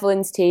coaching the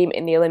Netherlands team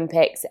in the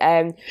Olympics.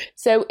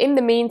 So in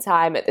the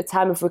meantime, at the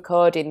time of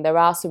recording, there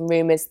are some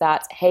rumours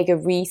that Hege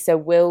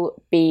Riise will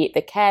be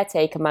the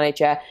caretaker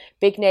manager.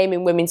 Big name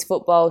in women's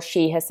football.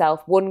 She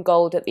herself won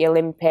gold at the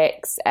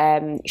Olympics.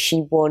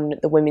 She won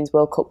the Women's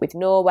World Cup with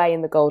Norway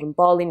in the Golden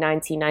Ball in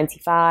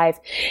 1995.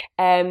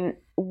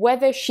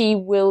 Whether she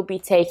will be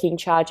taking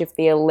charge of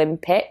the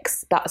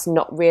Olympics, that's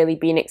not really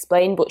been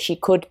explained, but she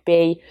could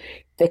be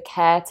the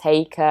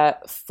caretaker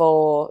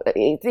for...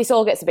 This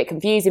all gets a bit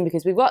confusing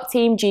because we've got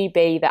Team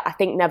GB that I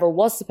think Neville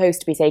was supposed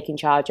to be taking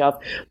charge of,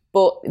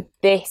 but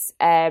this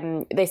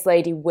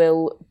lady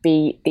will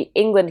be the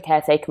England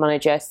caretaker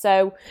manager.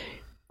 So,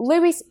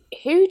 Lewis,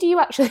 who do you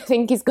actually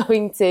think is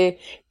going to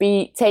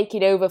be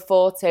taking over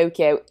for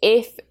Tokyo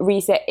if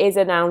Riise is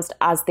announced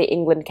as the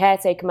England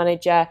caretaker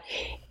manager?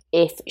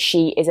 If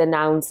she is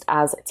announced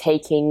as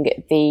taking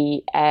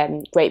the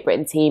Great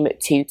Britain team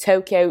to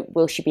Tokyo,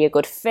 will she be a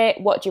good fit?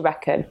 What do you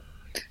reckon?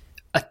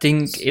 I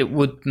think it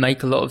would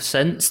make a lot of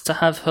sense to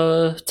have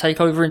her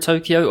take over in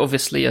Tokyo.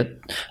 Obviously, a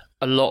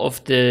lot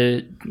of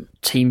the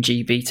Team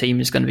GB team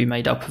is going to be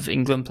made up of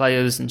England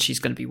players, and she's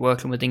going to be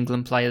working with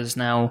England players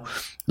now,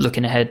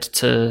 looking ahead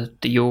to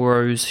the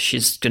Euros.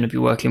 She's going to be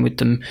working with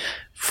them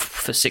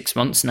for 6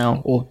 months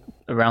now, or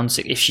around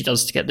 6, if she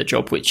does to get the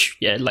job, which,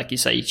 like you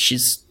say,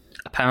 she's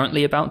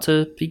apparently about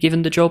to be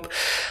given the job.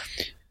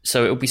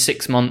 So it'll be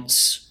 6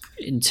 months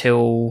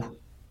until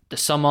the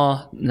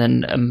summer, and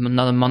then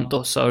another month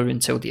or so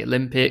until the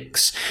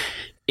Olympics.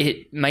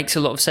 It makes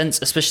a lot of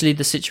sense, especially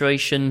the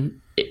situation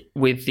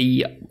with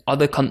the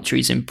other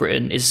countries in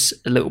Britain is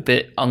a little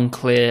bit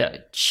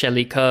unclear.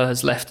 Shelley Kerr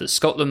has left as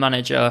Scotland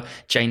manager.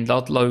 Jane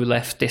Ludlow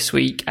left this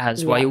week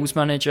as Wales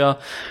manager.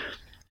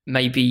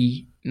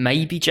 Maybe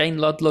Jane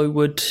Ludlow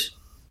would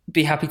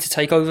be happy to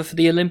take over for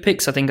the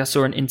Olympics. I think I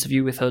saw an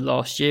interview with her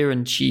last year,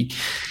 and she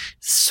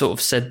sort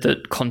of said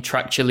that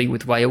contractually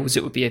with Wales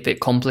it would be a bit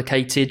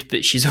complicated,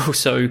 but she's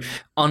also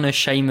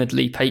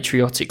unashamedly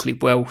patriotically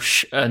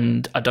Welsh,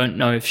 and I don't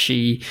know if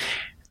she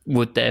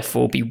would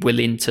therefore be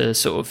willing to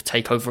sort of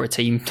take over a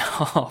team.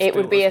 It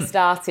would be a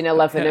starting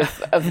 11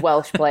 of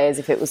Welsh players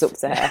if it was up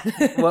to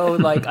her.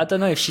 Well, I don't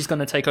know if she's going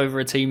to take over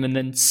a team and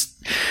then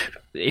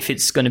if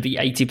it's going to be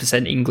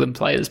 80% England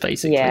players,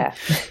 basically. Yeah.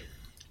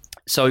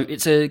 So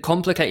it's a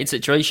complicated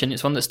situation.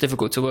 It's one that's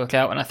difficult to work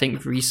out, and I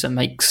think Riise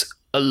makes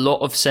a lot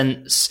of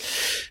sense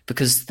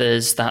because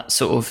there's that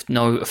sort of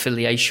no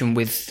affiliation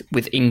with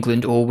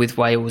England or with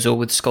Wales or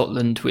with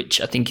Scotland,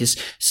 which I think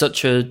is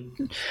such a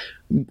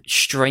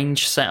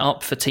strange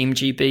setup for Team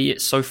GB.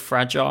 It's so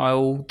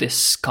fragile,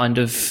 this kind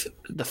of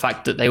the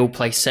fact that they all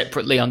play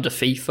separately under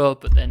FIFA,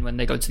 but then when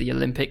they go to the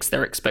Olympics,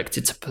 they're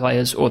expected to play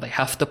as, or they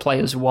have to play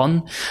as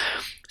one.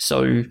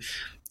 So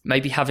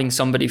maybe having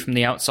somebody from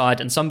the outside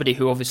and somebody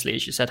who obviously,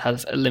 as you said,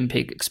 has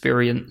Olympic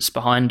experience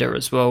behind her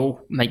as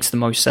well makes the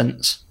most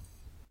sense.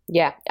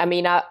 Yeah, I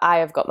mean, I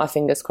have got my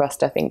fingers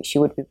crossed. I think she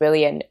would be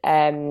brilliant.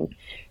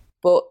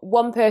 But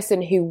one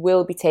person who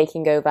will be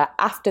taking over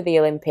after the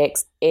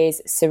Olympics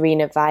is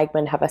Sarina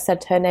Wiegman. Have I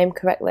said her name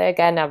correctly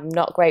again? I'm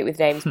not great with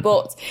names,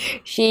 but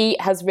she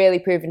has really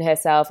proven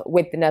herself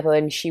with the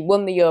Netherlands. She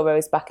won the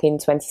Euros back in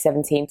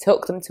 2017,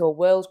 took them to a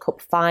World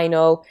Cup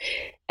final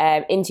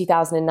in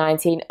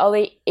 2019.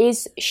 Ollie,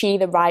 is she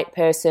the right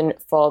person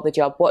for the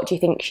job? What do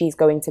you think she's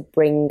going to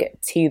bring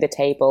to the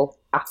table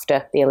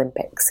after the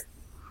Olympics?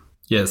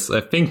 Yes,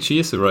 I think she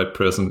is the right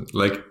person.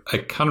 Like, I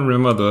can't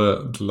remember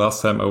the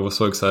last time I was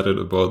so excited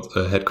about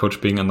a head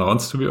coach being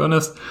announced, to be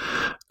honest.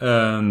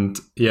 And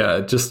yeah,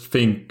 I just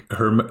think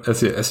her,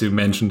 as you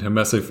mentioned, her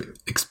massive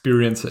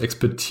experience,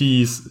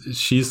 expertise,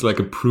 she's like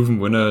a proven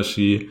winner.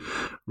 She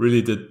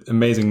really did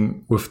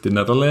amazing with the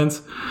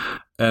Netherlands.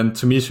 And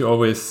to me, she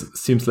always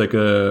seems like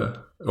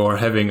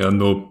having a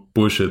no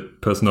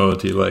bullshit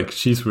personality. Like,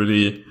 she's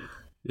really,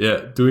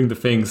 doing the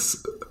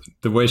things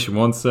the way she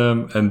wants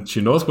them, and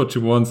she knows what she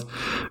wants.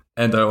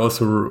 And I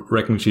also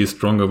reckon she's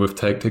stronger with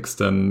tactics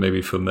than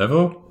maybe Phil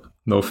Neville.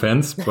 No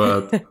offense,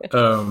 but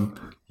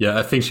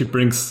I think she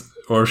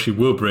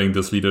will bring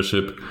this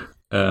leadership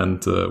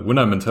and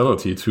winner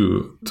mentality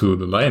to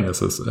the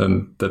Lionesses,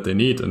 and that they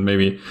need, and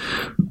maybe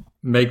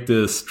make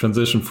this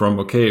transition from,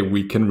 okay,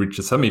 we can reach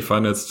the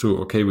semifinals to,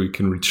 okay, we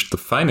can reach the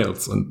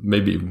finals and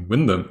maybe even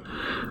win them.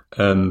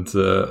 And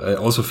I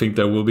also think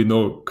there will be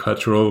no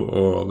cultural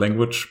or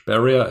language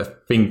barrier. I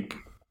think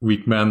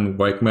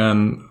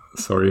Wiegman,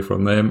 sorry for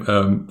the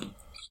name,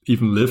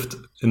 even lived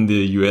in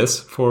the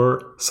US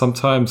for some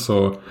time.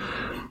 So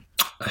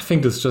I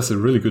think it's just a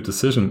really good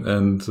decision.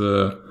 And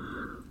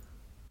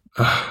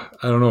I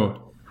don't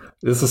know.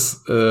 This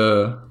is,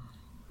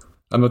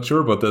 I'm not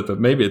sure about that, but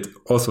maybe it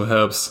also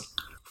helps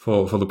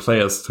for the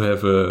players to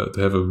have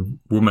a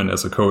woman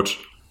as a coach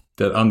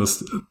that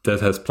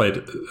has played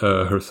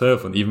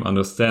herself and even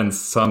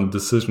understands some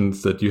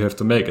decisions that you have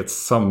to make at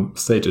some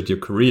stage at your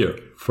career.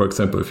 For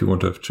example, if you want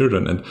to have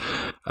children. And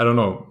I don't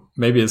know,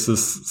 maybe it's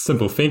this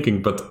simple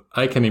thinking, but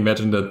I can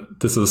imagine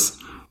that this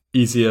is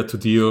easier to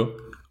deal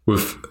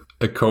with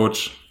a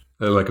coach,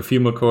 like a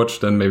female coach,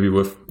 than maybe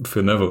with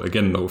Phil Neville.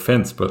 Again, no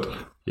offense, but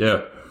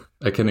yeah.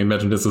 I can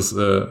imagine this is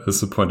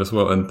the point as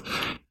well. And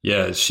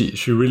yeah,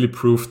 she really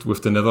proved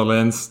with the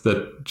Netherlands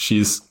that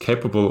she's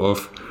capable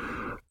of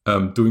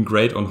doing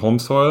great on home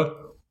soil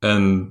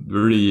and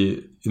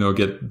really,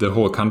 get the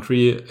whole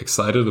country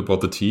excited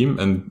about the team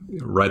and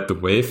ride the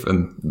wave.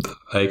 And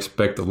I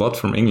expect a lot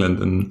from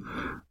England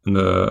in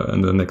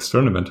the next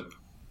tournament.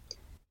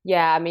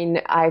 Yeah, I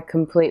mean, I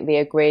completely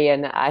agree.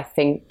 And I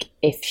think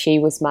if she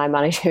was my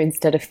manager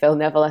instead of Phil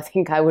Neville, I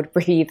think I would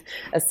breathe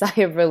a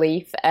sigh of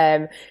relief.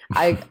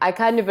 I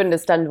kind of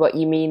understand what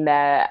you mean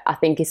there. I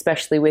think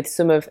especially with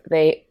some of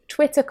the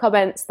Twitter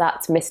comments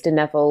that Mr.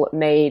 Neville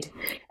made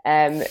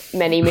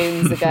many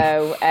moons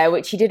ago,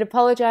 which he did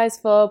apologise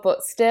for,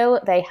 but still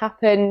they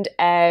happened.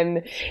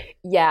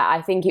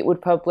 I think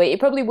it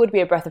probably would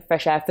be a breath of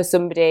fresh air for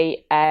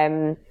somebody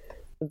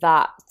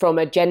that from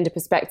a gender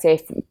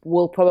perspective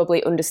will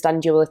probably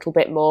understand you a little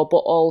bit more, but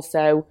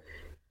also,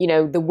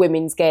 the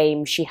women's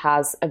game, she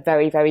has a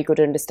very, very good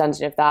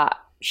understanding of that.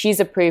 She's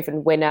a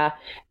proven winner.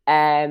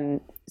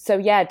 So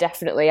yeah,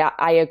 definitely,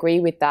 I agree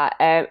with that.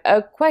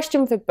 A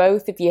question for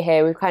both of you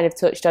here, we've kind of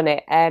touched on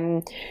it.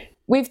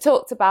 We've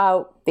talked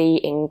about the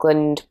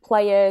England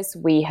players.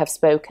 We have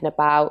spoken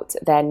about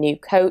their new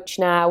coach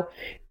now.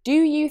 Do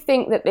you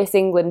think that this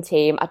England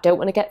team, I don't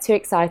want to get too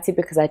excited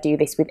because I do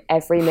this with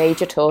every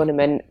major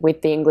tournament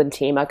with the England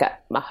team. I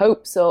get my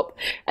hopes up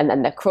and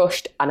then they're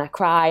crushed and I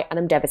cry and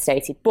I'm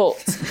devastated.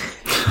 But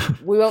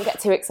we won't get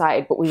too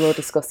excited, but we will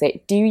discuss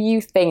it. Do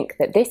you think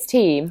that this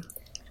team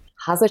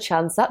has a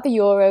chance at the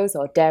Euros,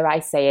 or dare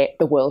I say it,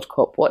 the World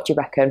Cup? What do you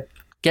reckon?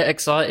 Get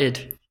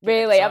excited.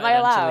 Really? Am I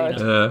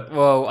allowed?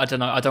 Well, I don't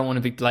know. I don't want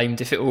to be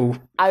blamed if it all...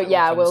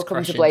 I will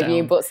come to blame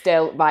you, but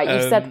still, right,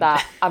 you've said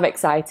that. I'm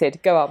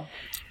excited. Go on.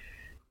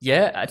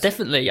 Yeah,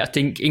 definitely. I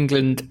think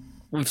England,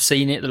 we've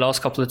seen it the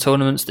last couple of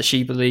tournaments, the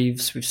She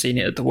Believes. We've seen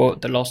it at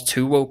the last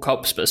two World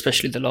Cups, but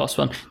especially the last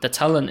one. The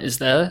talent is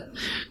there.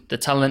 The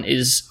talent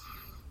is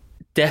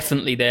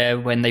definitely there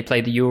when they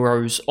play the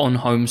Euros on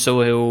home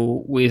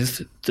soil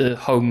with the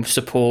home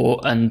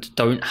support and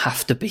don't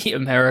have to beat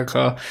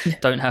America,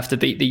 don't have to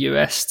beat the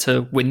US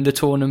to win the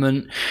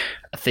tournament.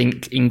 I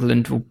think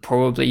England will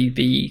probably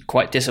be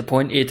quite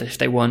disappointed if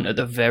they weren't at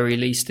the very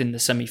least in the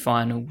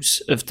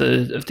semi-finals of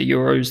the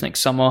Euros next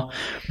summer.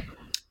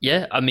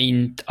 Yeah, I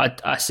mean,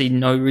 I see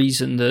no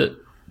reason that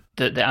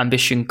the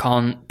ambition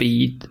can't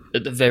be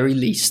at the very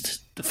least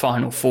the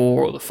final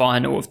four or the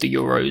final of the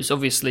Euros.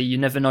 Obviously, you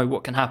never know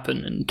what can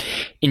happen, and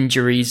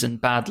injuries and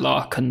bad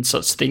luck and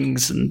such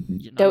things. And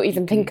don't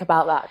even think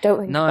about that. Don't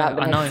think about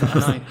that.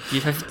 I know.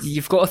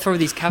 You've got to throw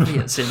these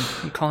caveats in.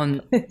 You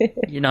can't.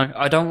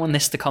 I don't want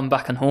this to come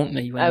back and haunt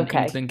me when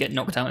England get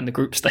knocked out in the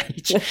group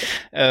stage.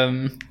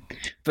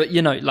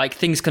 But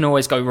things can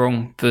always go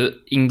wrong. But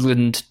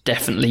England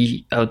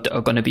definitely are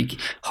going to be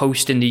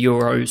hosting the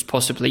Euros,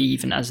 possibly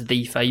even as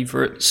the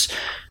favourites.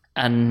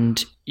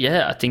 And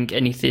yeah, I think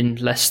anything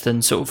less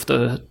than sort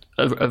of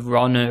a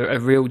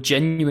real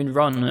genuine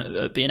run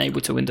at being able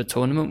to win the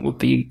tournament would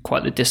be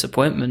quite the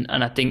disappointment.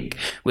 And I think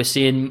we're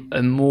seeing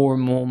more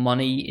and more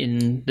money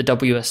in the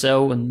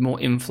WSL and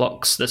more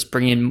influx that's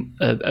bringing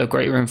a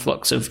greater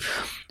influx of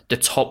the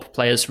top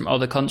players from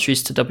other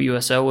countries to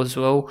WSL as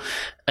well.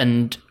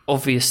 And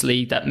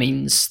obviously that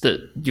means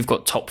that you've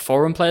got top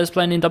foreign players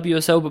playing in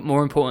WSL, but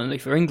more importantly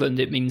for England,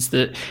 it means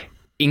that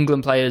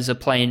England players are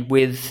playing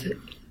with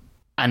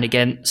and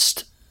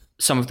against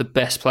some of the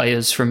best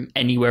players from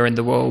anywhere in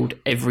the world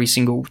every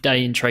single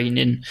day in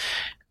training,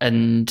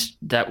 and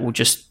that will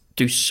just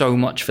do so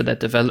much for their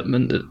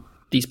development that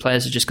these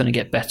players are just going to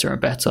get better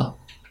and better.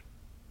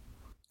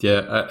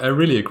 Yeah, I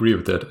really agree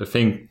with that. I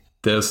think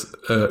there's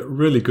a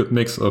really good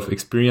mix of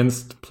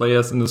experienced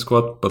players in the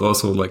squad, but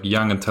also like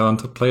young and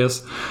talented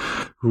players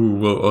who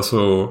will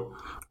also,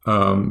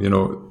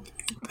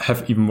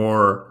 have even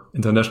more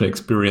international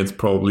experience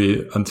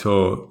probably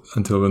until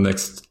the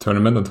next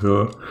tournament,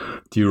 until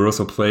the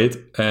Euros are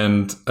played.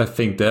 And I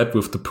think that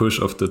with the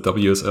push of the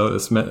WSL,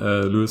 as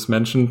Lewis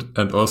mentioned,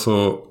 and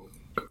also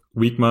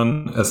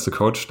Wiegman as the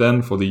coach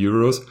then for the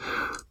Euros,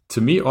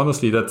 to me,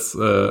 honestly, that's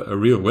a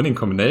real winning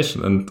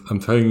combination. And I'm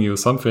telling you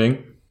something,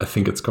 I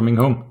think it's coming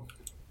home.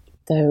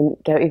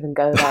 Don't even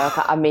go there.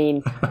 I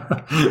mean,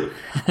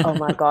 oh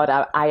my God,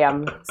 I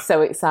am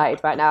so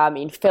excited right now. I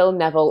mean, Phil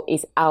Neville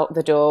is out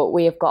the door.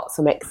 We have got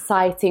some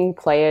exciting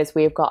players.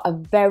 We have got a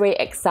very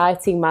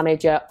exciting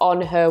manager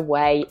on her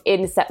way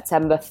in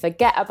September.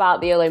 Forget about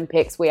the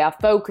Olympics. We are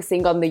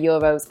focusing on the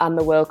Euros and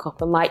the World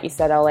Cup. And like you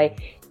said, Ollie,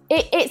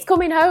 it's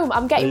coming home.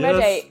 I'm getting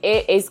ready.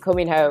 It is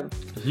coming home.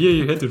 Here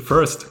you hit it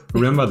first.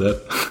 Remember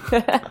that.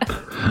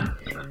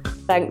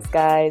 Thanks,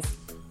 guys.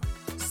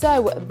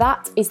 So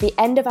that is the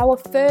end of our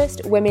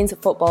first women's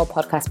football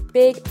podcast.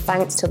 Big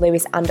thanks to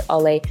Lewis and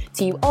Ollie,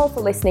 to you all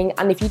for listening.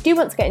 And if you do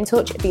want to get in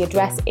touch, the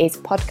address is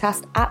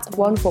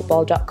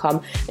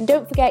podcast@onefootball.com. And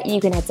don't forget, you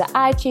can head to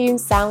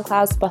iTunes,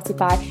 SoundCloud,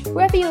 Spotify,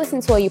 wherever you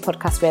listen to all your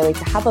podcasts really,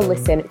 to have a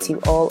listen to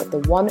all of the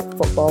One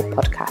Football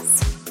podcasts.